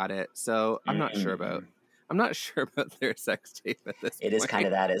dolls go at it. So I'm not sure about their sex tape at this point. It is kind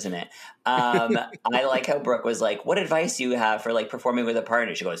of that, isn't it? I like how Brooke was like, what advice do you have for like performing with a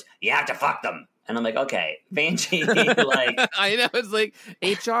partner? She goes, you have to fuck them. And I'm like, okay, Vanjie, like. I know, it's like,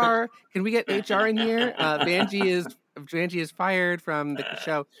 HR, can we get HR in here? Vanjie is fired from the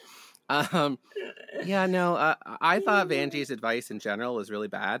show. I thought Vanjie's advice in general was really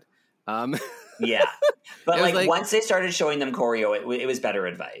bad. Yeah. But like once they started showing them choreo, it was better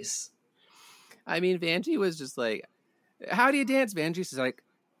advice. I mean, Vanjie was just like, how do you dance? Vanjie's like,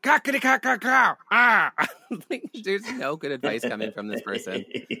 ka-ka-ka-ka-ka, ah. Like, there's no good advice coming from this person.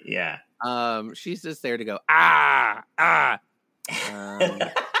 Yeah. She's just there to go, ah, ah.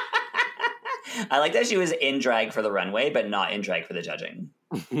 I like that she was in drag for the runway, but not in drag for the judging.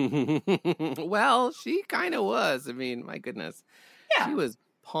 Well, she kind of was. I mean, my goodness. Yeah. She was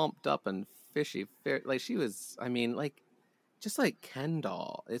pumped up and fishy. Like, she was, I mean, like, just like Ken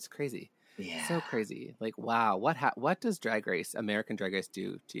doll. It's crazy. Yeah. So crazy. Like, wow. What does Drag Race, American Drag Race,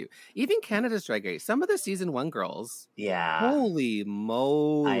 do to you? Even Canada's Drag Race. Some of the season 1 girls. Yeah. Holy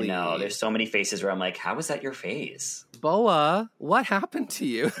moly. I know. There's so many faces where I'm like, how was that your face? Boa, what happened to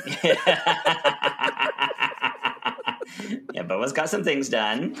you? Yeah, Boa's got some things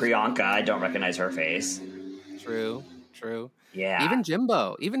done. Priyanka, I don't recognize her face. True. Yeah. Even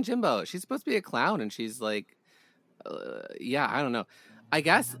Jimbo. She's supposed to be a clown, and she's like, I don't know. I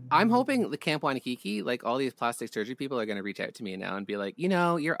guess I'm hoping the Camp Wanakiki, like all these plastic surgery people are going to reach out to me now and be like,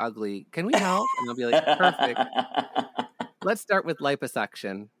 you're ugly. Can we help? And I'll be like, perfect. Let's start with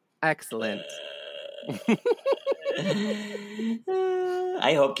liposuction. Excellent.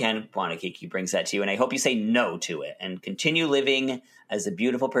 I hope Ken Wanakiki brings that to you, and I hope you say no to it and continue living as the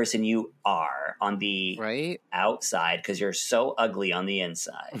beautiful person you are on the outside, because you're so ugly on the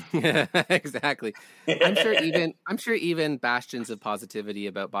inside. Exactly. I'm sure even bastions of positivity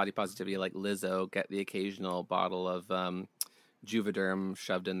about body positivity like Lizzo get the occasional bottle of Juvederm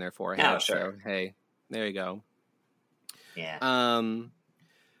shoved in their forehead. Oh, sure. So hey, there you go. Yeah.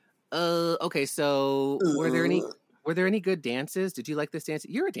 Okay, so were there any good dances? Did you like this dance?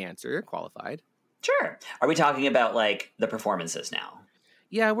 You're a dancer, you're qualified. Sure. Are we talking about like the performances now?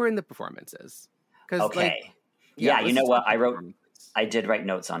 Yeah, we're in the performances. Okay. You know what? I did write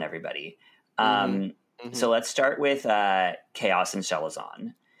notes on everybody. So let's start with Chaos and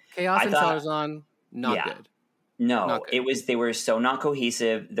Shelazon. Chaos and Shelazon, not good. No, not good. They were so not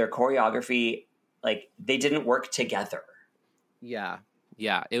cohesive. Their choreography, like, they didn't work together. Yeah.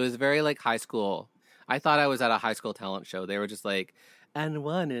 It was very like high school. I thought I was at a high school talent show. They were just like, and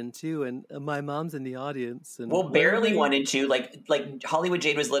 1 and 2, and my mom's in the audience. And barely 1 and 2. Like Hollywood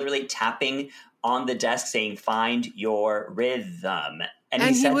Jade was literally tapping on the desk saying, "Find your rhythm," and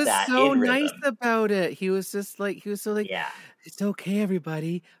he said was that so in nice rhythm. about it. He was so like, it's okay,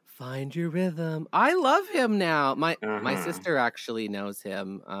 everybody. Find your rhythm. I love him now. My sister actually knows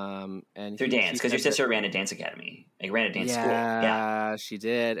him. And through dance, because your sister ran a dance academy, like ran a dance school. Yeah, she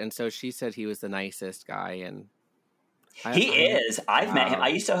did. And so she said he was the nicest guy. And he is. I've met him. I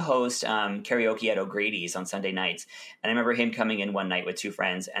used to host karaoke at O'Grady's on Sunday nights, and I remember him coming in one night with 2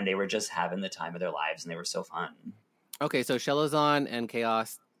 friends, and they were just having the time of their lives, and they were so fun. Okay, so Shelazon and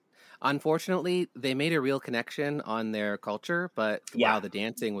Chaos. Unfortunately, they made a real connection on their culture, but wow, the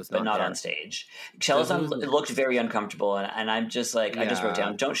dancing was not on stage. Shelazon looked very uncomfortable, and I'm just like, I just wrote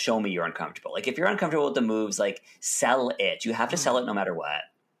down, don't show me you're uncomfortable. Like, if you're uncomfortable with the moves, like, sell it. You have to sell it no matter what.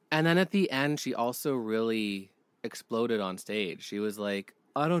 And then at the end, she also really exploded on stage. She was like,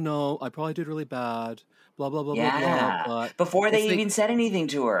 I don't know, I probably did really bad, blah, blah, blah, blah, blah. But before they even said anything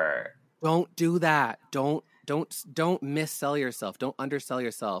to her. Don't do that. Don't missell yourself. Don't undersell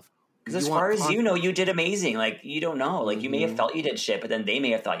yourself. Because as far as you know, you did amazing. Like, you don't know. Like, you may have felt you did shit, but then they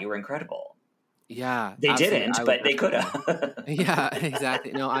may have thought you were incredible. Yeah. They didn't, but they could have. Yeah,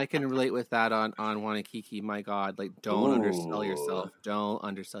 exactly. No, I can relate with that on Wanakiki. My God. Like, don't undersell yourself. Don't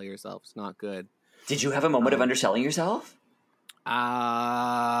undersell yourself. It's not good. Did you have a moment of underselling yourself?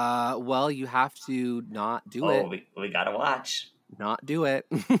 Well, you have to not do it. We gotta watch. Not do it.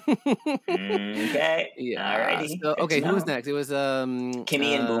 Okay. Yeah. Alrighty. So, okay, who was next? It was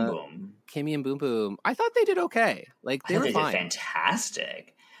Kimmy and Boom Boom. Kimmy and Boom Boom. I thought they did okay. Like, they were fine. Did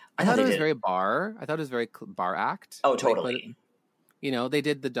fantastic. I thought it was very bar. I thought it was very bar act. Oh, totally. Like, you know, they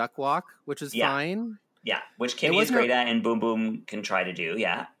did the duck walk, which was fine. Yeah, which Kimmy is great at, and Boom Boom can try to do.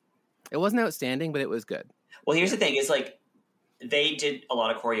 Yeah. It wasn't outstanding, but it was good. Well, here's the thing: is like they did a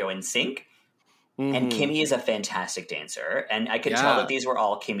lot of choreo in sync. And Kimmy is a fantastic dancer, and I could tell that these were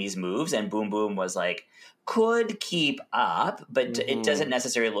all Kimmy's moves, and Boom Boom was like, could keep up, but it doesn't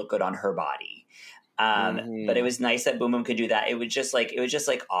necessarily look good on her body. But it was nice that Boom Boom could do that. It was just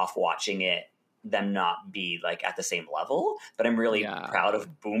like off watching them not be like at the same level. But I'm really proud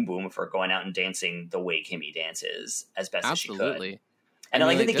of Boom Boom for going out and dancing the way Kimmy dances as best as she could. And I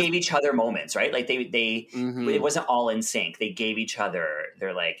like that they gave each other moments, right? Like they it wasn't all in sync. They gave each other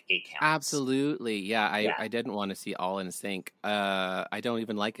their like 8 counts. Absolutely. Yeah, I didn't want to see all in sync. I don't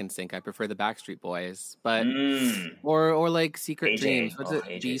even like in sync. I prefer the Backstreet Boys. But or like Secret Dreams. What's it?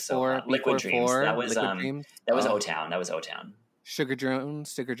 B4, Liquid Dreams. That was Dreams? That was O-Town. That was O-Town. Sugar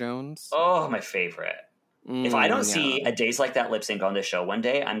Jones. Oh, my favorite. If I don't see a Days Like That lip sync on this show one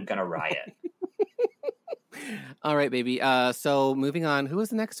day, I'm gonna riot. All right, baby. So moving on. Who was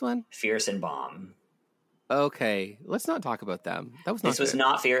the next one? Fierce and Bomb. Okay, let's not talk about them. That was not. This was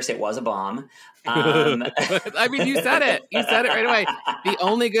not fierce. It was a bomb. I mean, you said it. You said it right away. The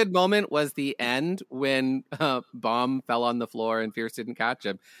only good moment was the end when Bomb fell on the floor and Fierce didn't catch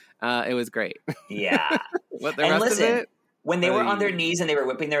him. It was great. Yeah. What the rest of it? When they were on their knees and they were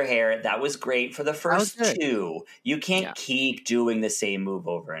whipping their hair, that was great for the first 2. You can't keep doing the same move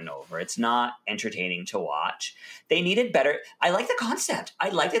over and over. It's not entertaining to watch. They needed better. I like the concept. I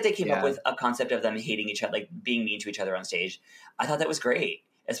like that they came up with a concept of them hating each other, like being mean to each other on stage. I thought that was great,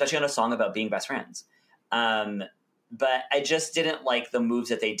 especially on a song about being best friends. But I just didn't like the moves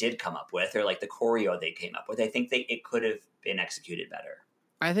that they did come up with, or like the choreo they came up with. I think it could have been executed better.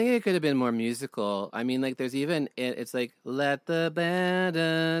 I think it could have been more musical. I mean, like, there's even, it's like, let the band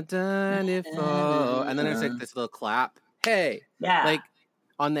fall. And then there's like this little clap. Hey. Yeah. Like,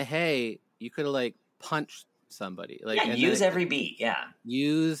 on the hey, you could have like punched somebody. Like, yeah, and use every beat. Yeah,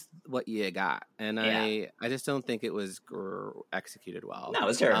 use what you got. And Yeah. I just don't think it was executed well. No, it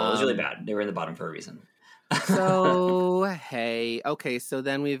was terrible. It was really bad. They were in the bottom for a reason. So hey, okay. So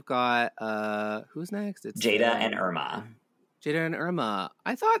then we've got who's next? It's Jada and Irma. Jada and Irma.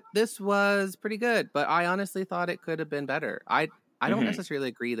 I thought this was pretty good, but I honestly thought it could have been better. I don't necessarily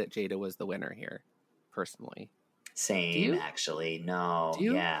agree that Jada was the winner here, personally. Same, actually. No, Do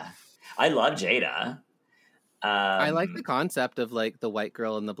you? yeah. I love Jada. I like the concept of like the white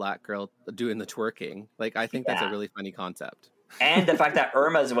girl and the black girl doing the twerking. Like, I think that's a really funny concept. And the fact that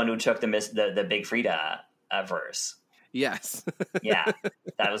Irma is the one who took the Big Frida verse. Yes. Yeah,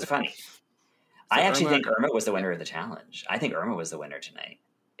 that was funny. So I actually think Irma was the winner of the challenge. I think Irma was the winner tonight.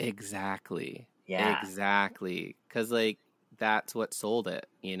 Exactly. Yeah. Exactly. Because, like, that's what sold it,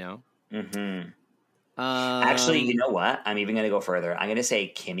 you know? Mm-hmm. Actually, you know what? I'm even going to go further. I'm going to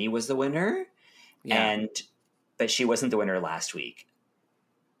say Kimmy was the winner, but she wasn't the winner last week.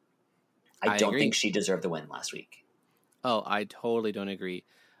 I don't think she deserved the win last week. Oh, I totally don't agree.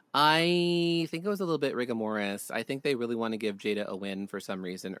 I think it was a little bit rigorous. I think they really want to give Jada a win for some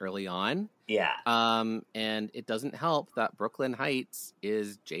reason early on. Yeah. And it doesn't help that Brooklyn Heights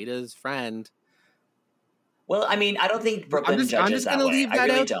is Jada's friend. Well, I mean, I don't think Brooklyn judges that way. I'm just going to leave that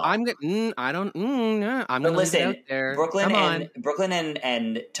out. I'm going to leave it out there. Brooklyn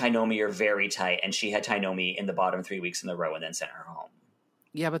and Tainomi are very tight, and she had Tainomi in the bottom 3 weeks in a row and then sent her home.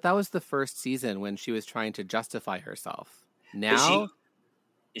 Yeah, but that was the first season when she was trying to justify herself. Now...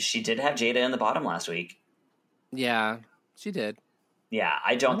 She did have Jada in the bottom last week. Yeah, she did. Yeah,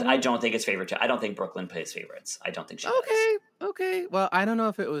 I don't think it's favorite. I don't think Brooklyn plays favorites. I don't think she does. Okay. Well, I don't know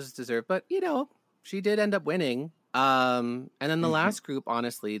if it was deserved, but you know, she did end up winning. And then the last group,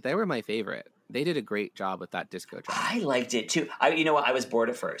 honestly, they were my favorite. They did a great job with that disco track. I liked it too. You know what? I was bored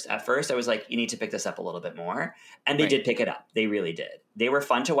at first. At first, I was like, "You need to pick this up a little bit more," and they did pick it up. They really did. They were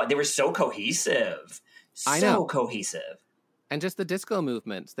fun to watch. They were so cohesive. I know. Cohesive. And just the disco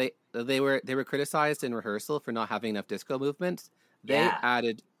movements. They were criticized in rehearsal for not having enough disco movements. They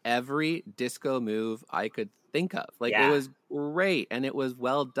added every disco move I could think of. Like it was great and it was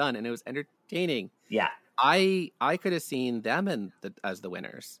well done and it was entertaining. Yeah. I could have seen them as the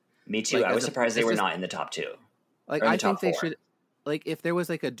winners. Me too. Like, I was surprised they were not in the top two. Like I think they should. Like if there was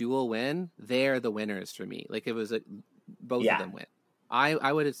like a dual win, they're the winners for me. Like it was both of them win.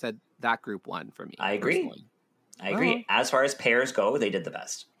 I would have said that group won for me. I agree. Personally. I agree. As far as pairs go, they did the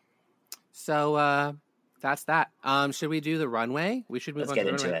best. So that's that. Should we do the runway? We should move on to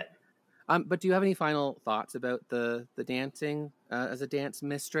the runway. Let's get into it. But do you have any final thoughts about the dancing as a dance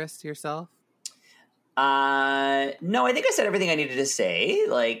mistress yourself? No, I think I said everything I needed to say.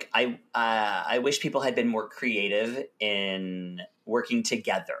 Like I wish people had been more creative in working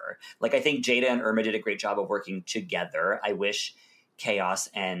together. Like I think Jada and Irma did a great job of working together. I wish Chaos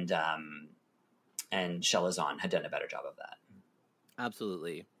and Shelazon had done a better job of that.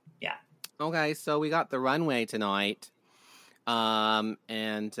 Absolutely. Yeah. Okay, so we got the runway tonight. And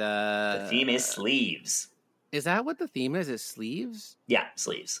the theme is sleeves. Is that what the theme is? Is sleeves? Yeah,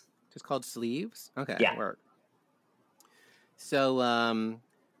 sleeves. Just called sleeves? Okay. Yeah. Work. So of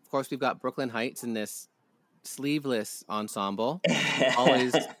course we've got Brooklyn Heights in this sleeveless ensemble.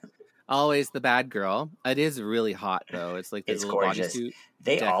 Always the bad girl. It is really hot, though. It's like this little gorgeous. Bodysuit.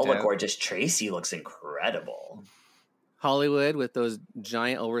 They all look gorgeous. Tracy looks incredible. Hollywood with those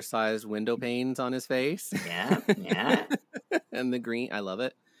giant, oversized window panes on his face. Yeah. And the green. I love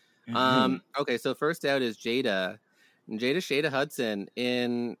it. Mm-hmm. Okay, so first out is Jada. Shada Hudson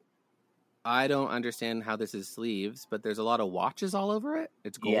in... I don't understand how this is sleeves, but there's a lot of watches all over it.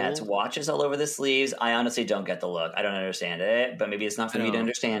 It's gold. Yeah, it's watches all over the sleeves. I honestly don't get the look. I don't understand it, but maybe it's not for me to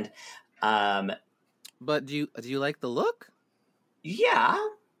understand. But do you like the look? Yeah,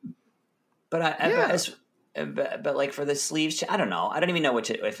 but but like for the sleeves, I don't know. I don't even know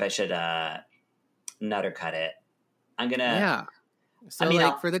if I should nut or cut it. I'm gonna.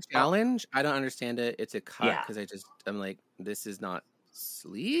 So for the challenge, I don't understand it. It's a cut because I'm like, this is not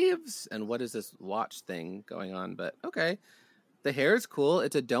sleeves, and what is this watch thing going on? But okay, the hair is cool.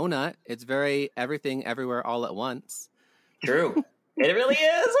 It's a donut. It's very everything everywhere all at once. True. It really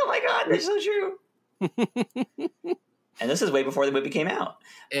is. Oh my god, that's so true. And this is way before the movie came out.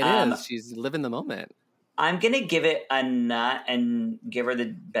 It is. She's living the moment. I'm gonna give it a nut and give her the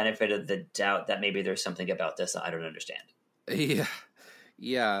benefit of the doubt that maybe there's something about this that I don't understand.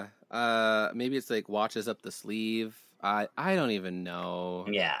 Yeah. Maybe it's like watches up the sleeve. I don't even know.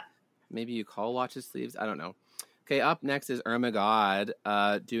 Yeah. Maybe you call watches sleeves. I don't know. Okay, up next is Irma God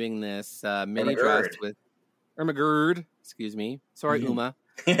doing this mini dress with Irma Gerd. Excuse me. Sorry, Uma.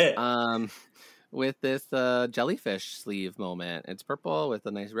 with this jellyfish sleeve moment. It's purple with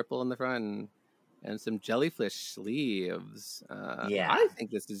a nice ripple in the front and some jellyfish sleeves. I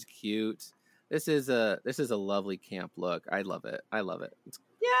think this is cute. This is a lovely camp look. I love it.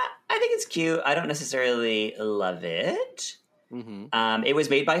 Yeah, I think it's cute. I don't necessarily love it. Mm-hmm. It was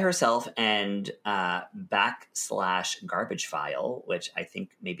made by herself and /garbage file, which I think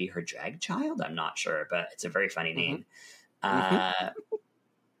may be her drag child. I'm not sure, but it's a very funny name.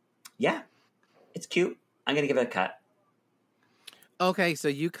 Yeah, it's cute. I'm going to give it a cut. Okay, so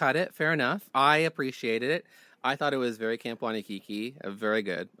you cut it. Fair enough. I appreciated it. I thought it was very Camp Wanakiki. Very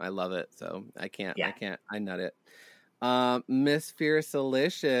good. I love it. So I nut it. Miss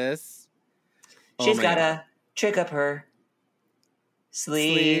Fiercelicious. She's got to trick up her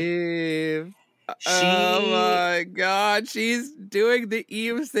sleeve. Oh my God. She's doing the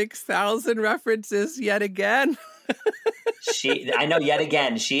Eve 6000 references yet again. I know, yet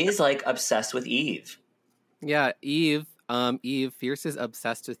again. She's like obsessed with Eve. Yeah, Eve. Eve, Fierce is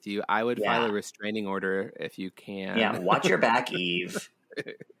obsessed with you. I would file a restraining order if you can. Yeah, watch your back, Eve.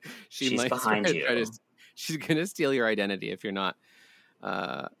 She's behind you. She's gonna steal your identity if you're not.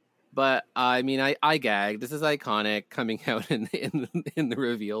 But I mean, I gagged. This is iconic coming out in the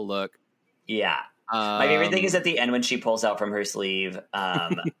reveal look. Yeah. My favorite thing is at the end when she pulls out from her sleeve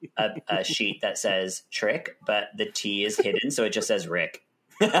a sheet that says trick, but the T is hidden, so it just says Rick.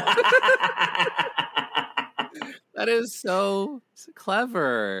 That is so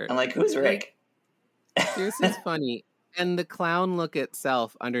clever. I'm like, who's Rick? This is funny. And the clown look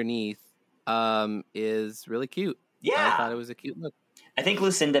itself underneath is really cute. Yeah. I thought it was a cute look. I think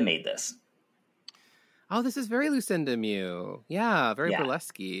Lucinda made this. Oh, this is very Lucinda Mew. Yeah, very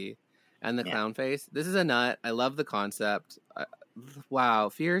burlesque-y. And the clown face. This is a nut. I love the concept. Wow,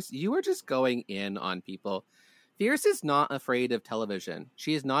 Fierce, you are just going in on people. Fierce is not afraid of television.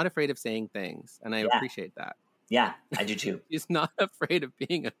 She is not afraid of saying things, and I appreciate that. Yeah, I do too. She's not afraid of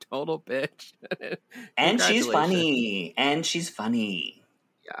being a total bitch. And she's funny.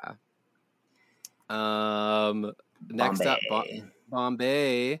 Yeah. Next up,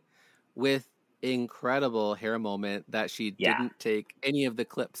 Bombay with incredible hair moment that she didn't take any of the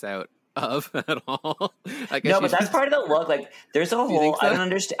clips out of at all. No, but that's part of the look. Like, there's a whole. So? I don't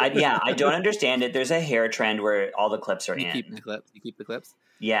understand. I don't understand it. There's a hair trend where all the clips are in. You keep the clips.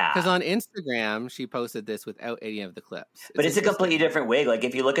 Yeah, because on Instagram she posted this without any of the clips. But it's a completely different wig. Like,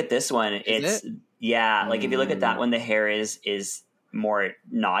 if you look at this one, like if you look at that one, the hair is more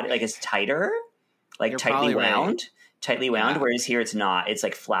not like it's tighter, like tightly wound. Whereas here it's not. It's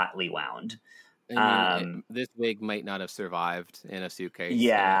like flatly wound. This wig might not have survived in a suitcase.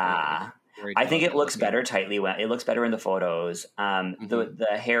 Yeah, I think it looks better tightly wound. It looks better in the photos.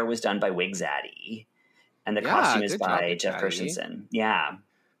 The hair was done by Wig Zaddy, and the costume is by Jeff Christensen. Yeah,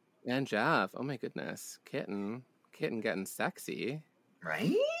 and Jeff. Oh my goodness, kitten getting sexy,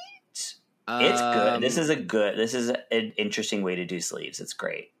 right? It's good. This is an interesting way to do sleeves. It's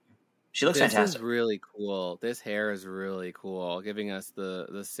great. She looks fantastic. This is really cool. This hair is really cool, giving us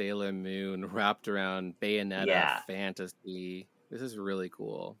the Sailor Moon wrapped around Bayonetta fantasy. This is really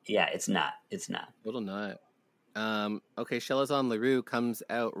cool. Yeah, it's not. Little nut. Okay, Shelazon LaRue comes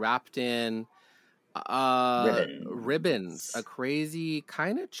out wrapped in ribbons. A crazy,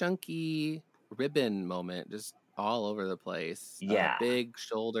 kind of chunky ribbon moment, just all over the place. Yeah. Big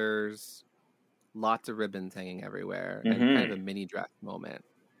shoulders, lots of ribbons hanging everywhere, and kind of a mini dress moment.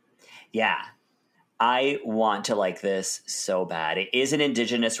 Yeah, I want to like this so bad. It is an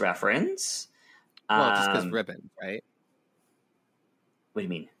Indigenous reference. Well, just because ribbons, right? What do you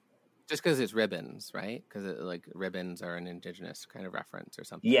mean? Just because it's ribbons, right? Because like ribbons are an Indigenous kind of reference or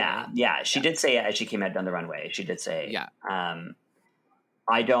something. Yeah, right? yeah. She did say it as she came out down the runway. She did say, yeah.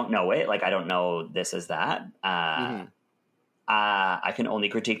 I don't know it. Like, I don't know this is that. I can only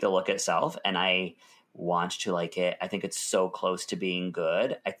critique the look itself, and I want to like it. I think it's so close to being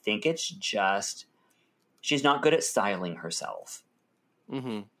good. I think it's just she's not good at styling herself.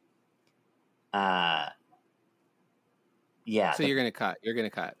 Yeah. So you're gonna cut.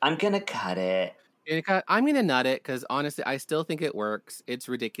 I'm gonna cut it. I'm gonna nut it because honestly, I still think it works. It's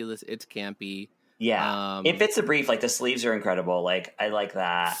ridiculous. It's campy. Yeah. It fits the brief. Like, the sleeves are incredible. Like, I like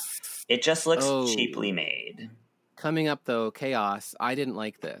that. It just looks cheaply made. Coming up though, Chaos. I didn't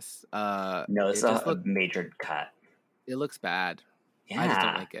like this. No, this is a major cut. It looks bad. Yeah. I just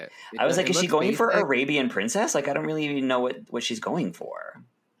don't like it. I was like, is she going for Arabian Princess? Like, I don't really even know what she's going for.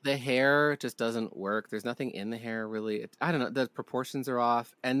 The hair just doesn't work. There's nothing in the hair really. I don't know. The proportions are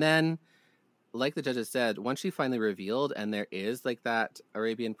off. And then, like the judges said, once she finally revealed, and there is like that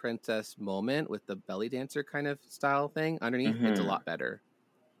Arabian Princess moment with the belly dancer kind of style thing underneath, it's a lot better.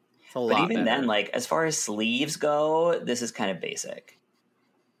 It's a lot But even better. then, like, as far as sleeves go, this is kind of basic.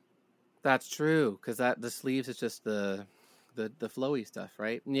 That's true, because the sleeves is just the flowy stuff,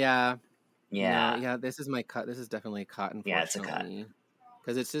 right? Yeah. Yeah. No, yeah, this is my cut. This is definitely a cut, Yeah, it's a cut. unfortunately.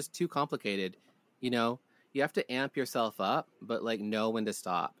 Because it's just too complicated. You know, you have to amp yourself up, but like know when to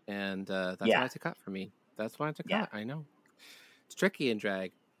stop. And that's why it's a cut for me. That's why it's a cut. I know. It's tricky in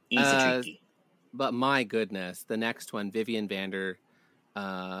drag. Easy tricky. But my goodness, the next one, Vivian Vander,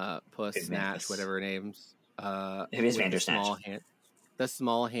 Puss Snatch, whatever her name's. Vivian Vander Snatch. The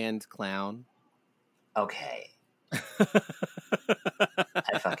small hand clown. Okay.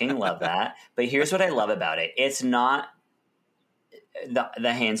 I fucking love that. But here's what I love about it. It's not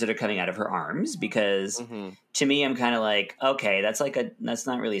the hands that are coming out of her arms, because to me, I'm kind of like, okay, that's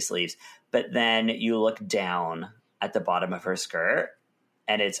not really sleeves. But then you look down at the bottom of her skirt,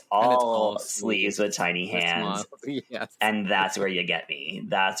 and it's all sleeves with tiny hands. Yes. And that's where you get me.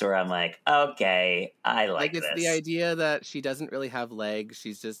 That's where I'm like, okay, I like this. It's the idea that she doesn't really have legs.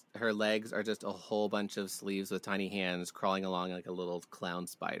 Her legs are just a whole bunch of sleeves with tiny hands crawling along like a little clown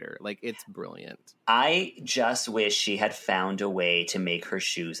spider. Like, it's brilliant. I just wish she had found a way to make her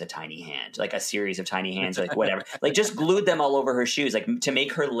shoes a tiny hand, like a series of tiny hands, or like whatever. Like, just glued them all over her shoes, like to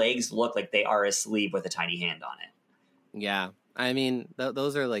make her legs look like they are a sleeve with a tiny hand on it. Yeah. I mean,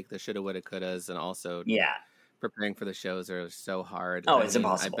 those are like the shoulda, woulda, couldas, and also preparing for the shows are so hard. Oh, it's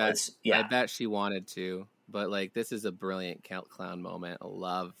impossible. I bet she wanted to, but like, this is a brilliant clown moment. I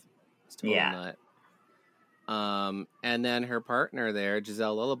love. It's total nut. And then her partner there,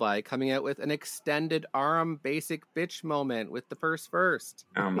 Giselle Lullaby, coming out with an extended arm basic bitch moment with the purse first.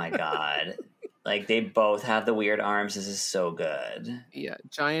 Oh my God. Like, they both have the weird arms. This is so good. Yeah,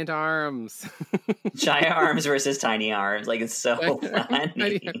 giant arms. Giant arms versus tiny arms. Like, it's so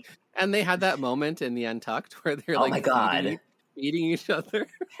funny. And they had that moment in the Untucked where they're oh my God. Feeding each other.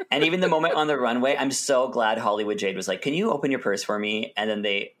 And even the moment on the runway, I'm so glad Hollywood Jade was like, can you open your purse for me? And then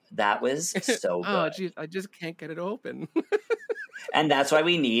that was so good. Oh, geez, I just can't get it open. And that's why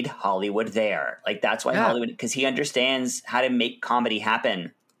we need Hollywood there. Like, that's why Hollywood, because he understands how to make comedy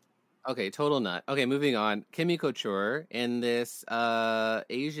happen. Okay, total nut. Okay, moving on. Kimmy Couture in this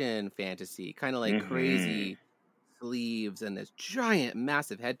Asian fantasy, kind of like crazy sleeves and this giant,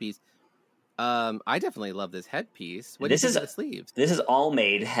 massive headpiece. I definitely love this headpiece. What do you think of the sleeves? This is all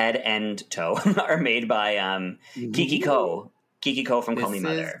made, head and toe, are made by Kiki Ko. Kiki Ko from Call Me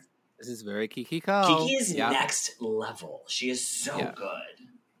Mother. This is very Kiki Ko. Kiki is next level. She is so good.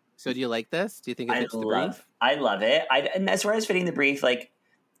 So do you like this? Do you think it fits the brief? I love it. And as far as fitting the brief, like,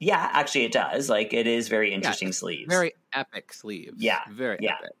 yeah, actually it does. Like, it is very interesting sleeves. Very epic sleeves. Yeah. Very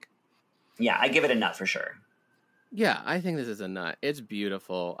epic. Yeah, I give it a nut for sure. Yeah, I think this is a nut. It's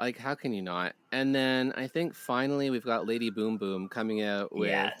beautiful. Like, how can you not? And then I think finally we've got Lady Boom Boom coming out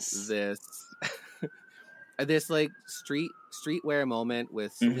with this this like streetwear moment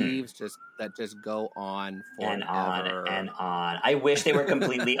with sleeves that just go on forever. And on and on. I wish they were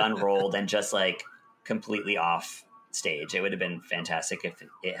completely unrolled and just like completely off stage. It would have been fantastic if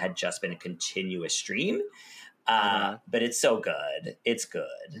it had just been a continuous stream. But it's so good. It's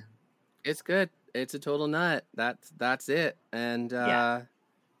good. It's good. It's a total nut. That's it. And yeah,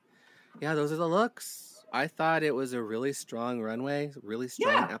 those are the looks. I thought it was a really strong runway, really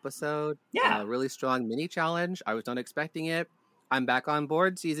strong episode. Yeah. Really strong mini challenge. I was not expecting it. I'm back on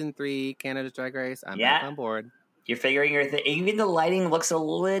board. Season 3, Canada's Drag Race. I'm back on board. You're figuring your thing. Even the lighting looks a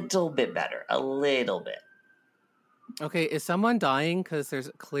little bit better. A little bit. Okay, is someone dying? Because there's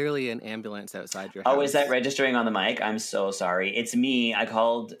clearly an ambulance outside your house. Oh, is that registering on the mic? I'm so sorry. It's me. I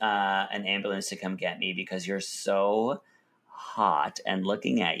called an ambulance to come get me because you're so hot and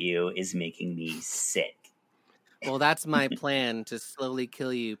looking at you is making me sick. Well, that's my plan, to slowly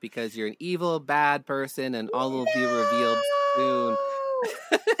kill you because you're an evil, bad person and all will be revealed soon.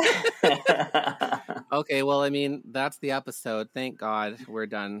 Okay, well, I mean, that's the episode. Thank God we're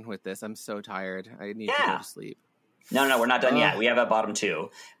done with this. I'm so tired. I need to go to sleep. No, we're not done yet. We have a bottom 2,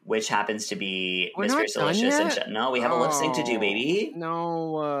 which happens to be Miss Fierce Delicious. No, we have a lip sync to do, baby.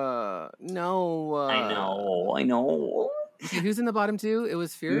 No. I know. Okay, who's in the bottom 2? It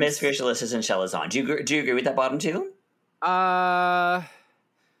was Fierce? Miss Fierce Delicious and Shell is on. Do you agree with that bottom 2? I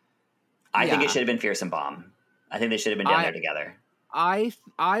think it should have been Fierce and Bomb. I think they should have been down there together.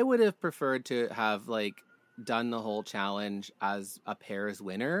 I would have preferred to have like done the whole challenge as a pairs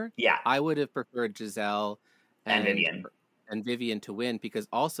winner. Yeah. I would have preferred Giselle and Vivian to win because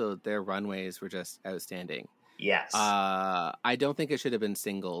also their runways were just outstanding. Yes. I don't think it should have been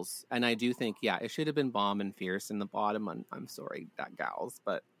singles. And I do think, it should have been Bomb and Fierce in the bottom. I'm sorry, that gals,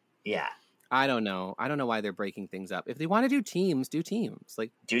 but yeah. I don't know. I don't know why they're breaking things up. If they want to do teams, do teams.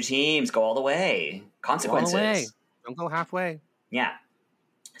 Like, do teams. Go all the way. Consequences. Go all the way. Don't go halfway. Yeah.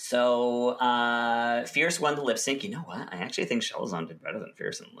 So Fierce won the lip sync. You know what? I actually think Shelazon did better than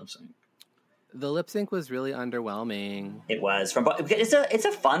Fierce in the lip sync. The lip sync was really underwhelming. It was. It's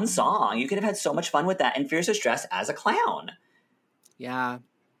a fun song. You could have had so much fun with that. And Fierce was dressed as a clown. Yeah.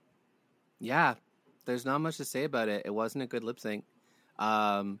 Yeah. There's not much to say about it. It wasn't a good lip sync.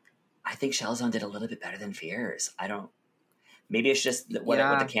 I think Shelazon did a little bit better than Fierce. Maybe it's just what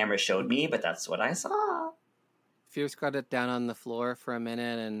the camera showed me, but that's what I saw. Fierce got it down on the floor for a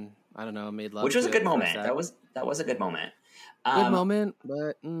minute, and I don't know, made love. Which was a good moment. That was a good moment. Good moment,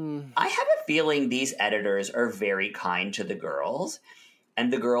 but I have a feeling these editors are very kind to the girls,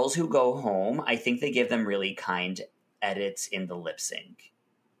 and the girls who go home, I think they give them really kind edits in the lip sync.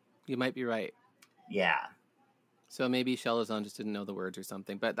 You might be right. Yeah. So maybe Shelazon just didn't know the words or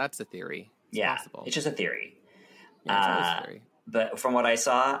something, but that's a theory. It's possible. It's just a theory. Yeah, it's a theory. But from what I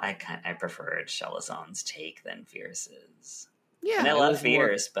saw, I preferred Shelazon's take than Fierce's. Yeah, and I love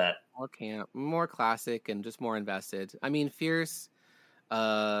Fierce, but more camp, more classic, and just more invested. I mean, Fierce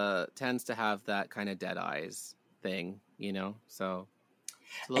tends to have that kind of dead eyes thing, you know. So,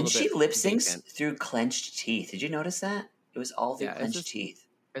 and she lip syncs through clenched teeth. Did you notice that? It was all through clenched teeth.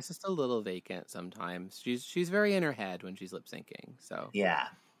 It's just a little vacant sometimes. She's very in her head when she's lip syncing. So yeah.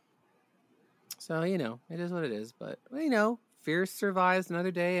 So you know, it is what it is. But you know, Fierce survives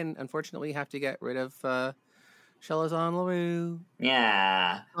another day, and unfortunately, have to get rid of Shelazon LaRue.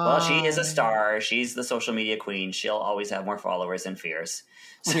 Yeah. Well, she is a star. She's the social media queen. She'll always have more followers than Fierce.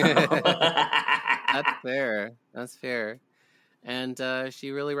 So. That's fair. That's fair. And she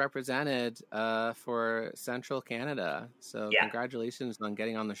really represented for Central Canada. So congratulations on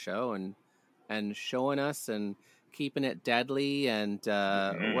getting on the show and showing us and keeping it deadly. And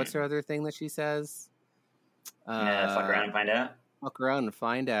what's her other thing that she says? Fuck around and find out. Fuck around and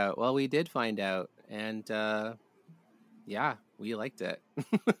find out. Well, we did find out. And we liked it.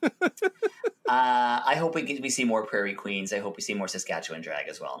 I hope we see more Prairie Queens. I hope we see more Saskatchewan drag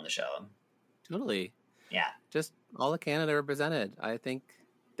as well on the show. Totally. Yeah. Just all of Canada represented. I think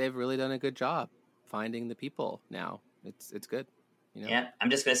they've really done a good job finding the people now. It's good. You know? Yeah. I'm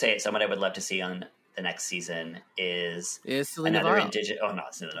just going to say it. Someone I would love to see on the next season is another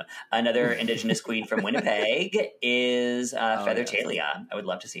another Indigenous queen from Winnipeg is Feather Talia. I would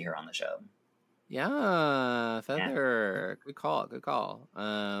love to see her on the show. Yeah, Feather. Yeah. Good call.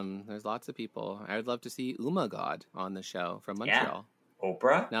 There's lots of people. I would love to see Uma God on the show from Montreal. Yeah.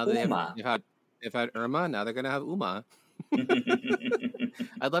 Oprah. Now they've had Irma. Now they're going to have Uma.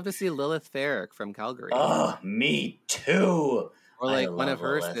 I'd love to see Lilith Farrick from Calgary. Oh, me too. Or like one of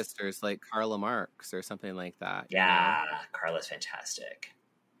her sisters, like Carla Marks or something like that. Yeah, Carla's fantastic.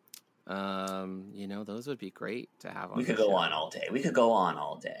 You know, those would be great to have on. We could go on all day.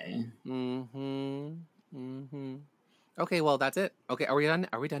 Okay, well, that's it. Okay, are we done?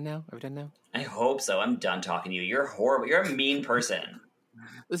 Are we done now? I hope so. I'm done talking to you. You're horrible. You're a mean person.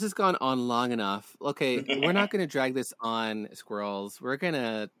 This has gone on long enough. Okay, we're not going to drag this on, Squirrels. We're going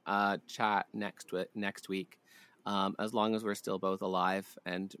to chat next week, as long as we're still both alive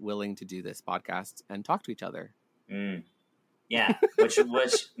and willing to do this podcast and talk to each other. Yeah, which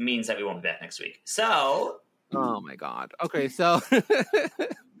means that we won't be back next week. So, oh my God. Okay, so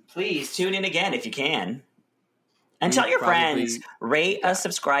please tune in again if you can. And tell your friends, rate us,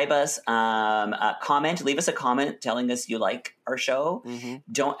 subscribe us, comment, leave us a comment telling us you like our show. Mm-hmm.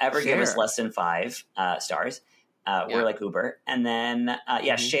 Don't ever give us less than 5 stars. We're like Uber. And then,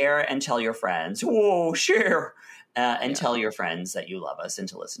 share and tell your friends. Whoa, share. And tell your friends that you love us and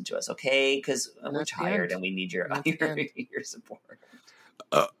to listen to us, okay? Because we're tired and we need your support.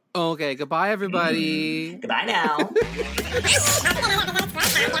 Okay, goodbye, everybody. Goodbye now.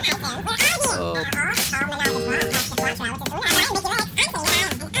 Oh.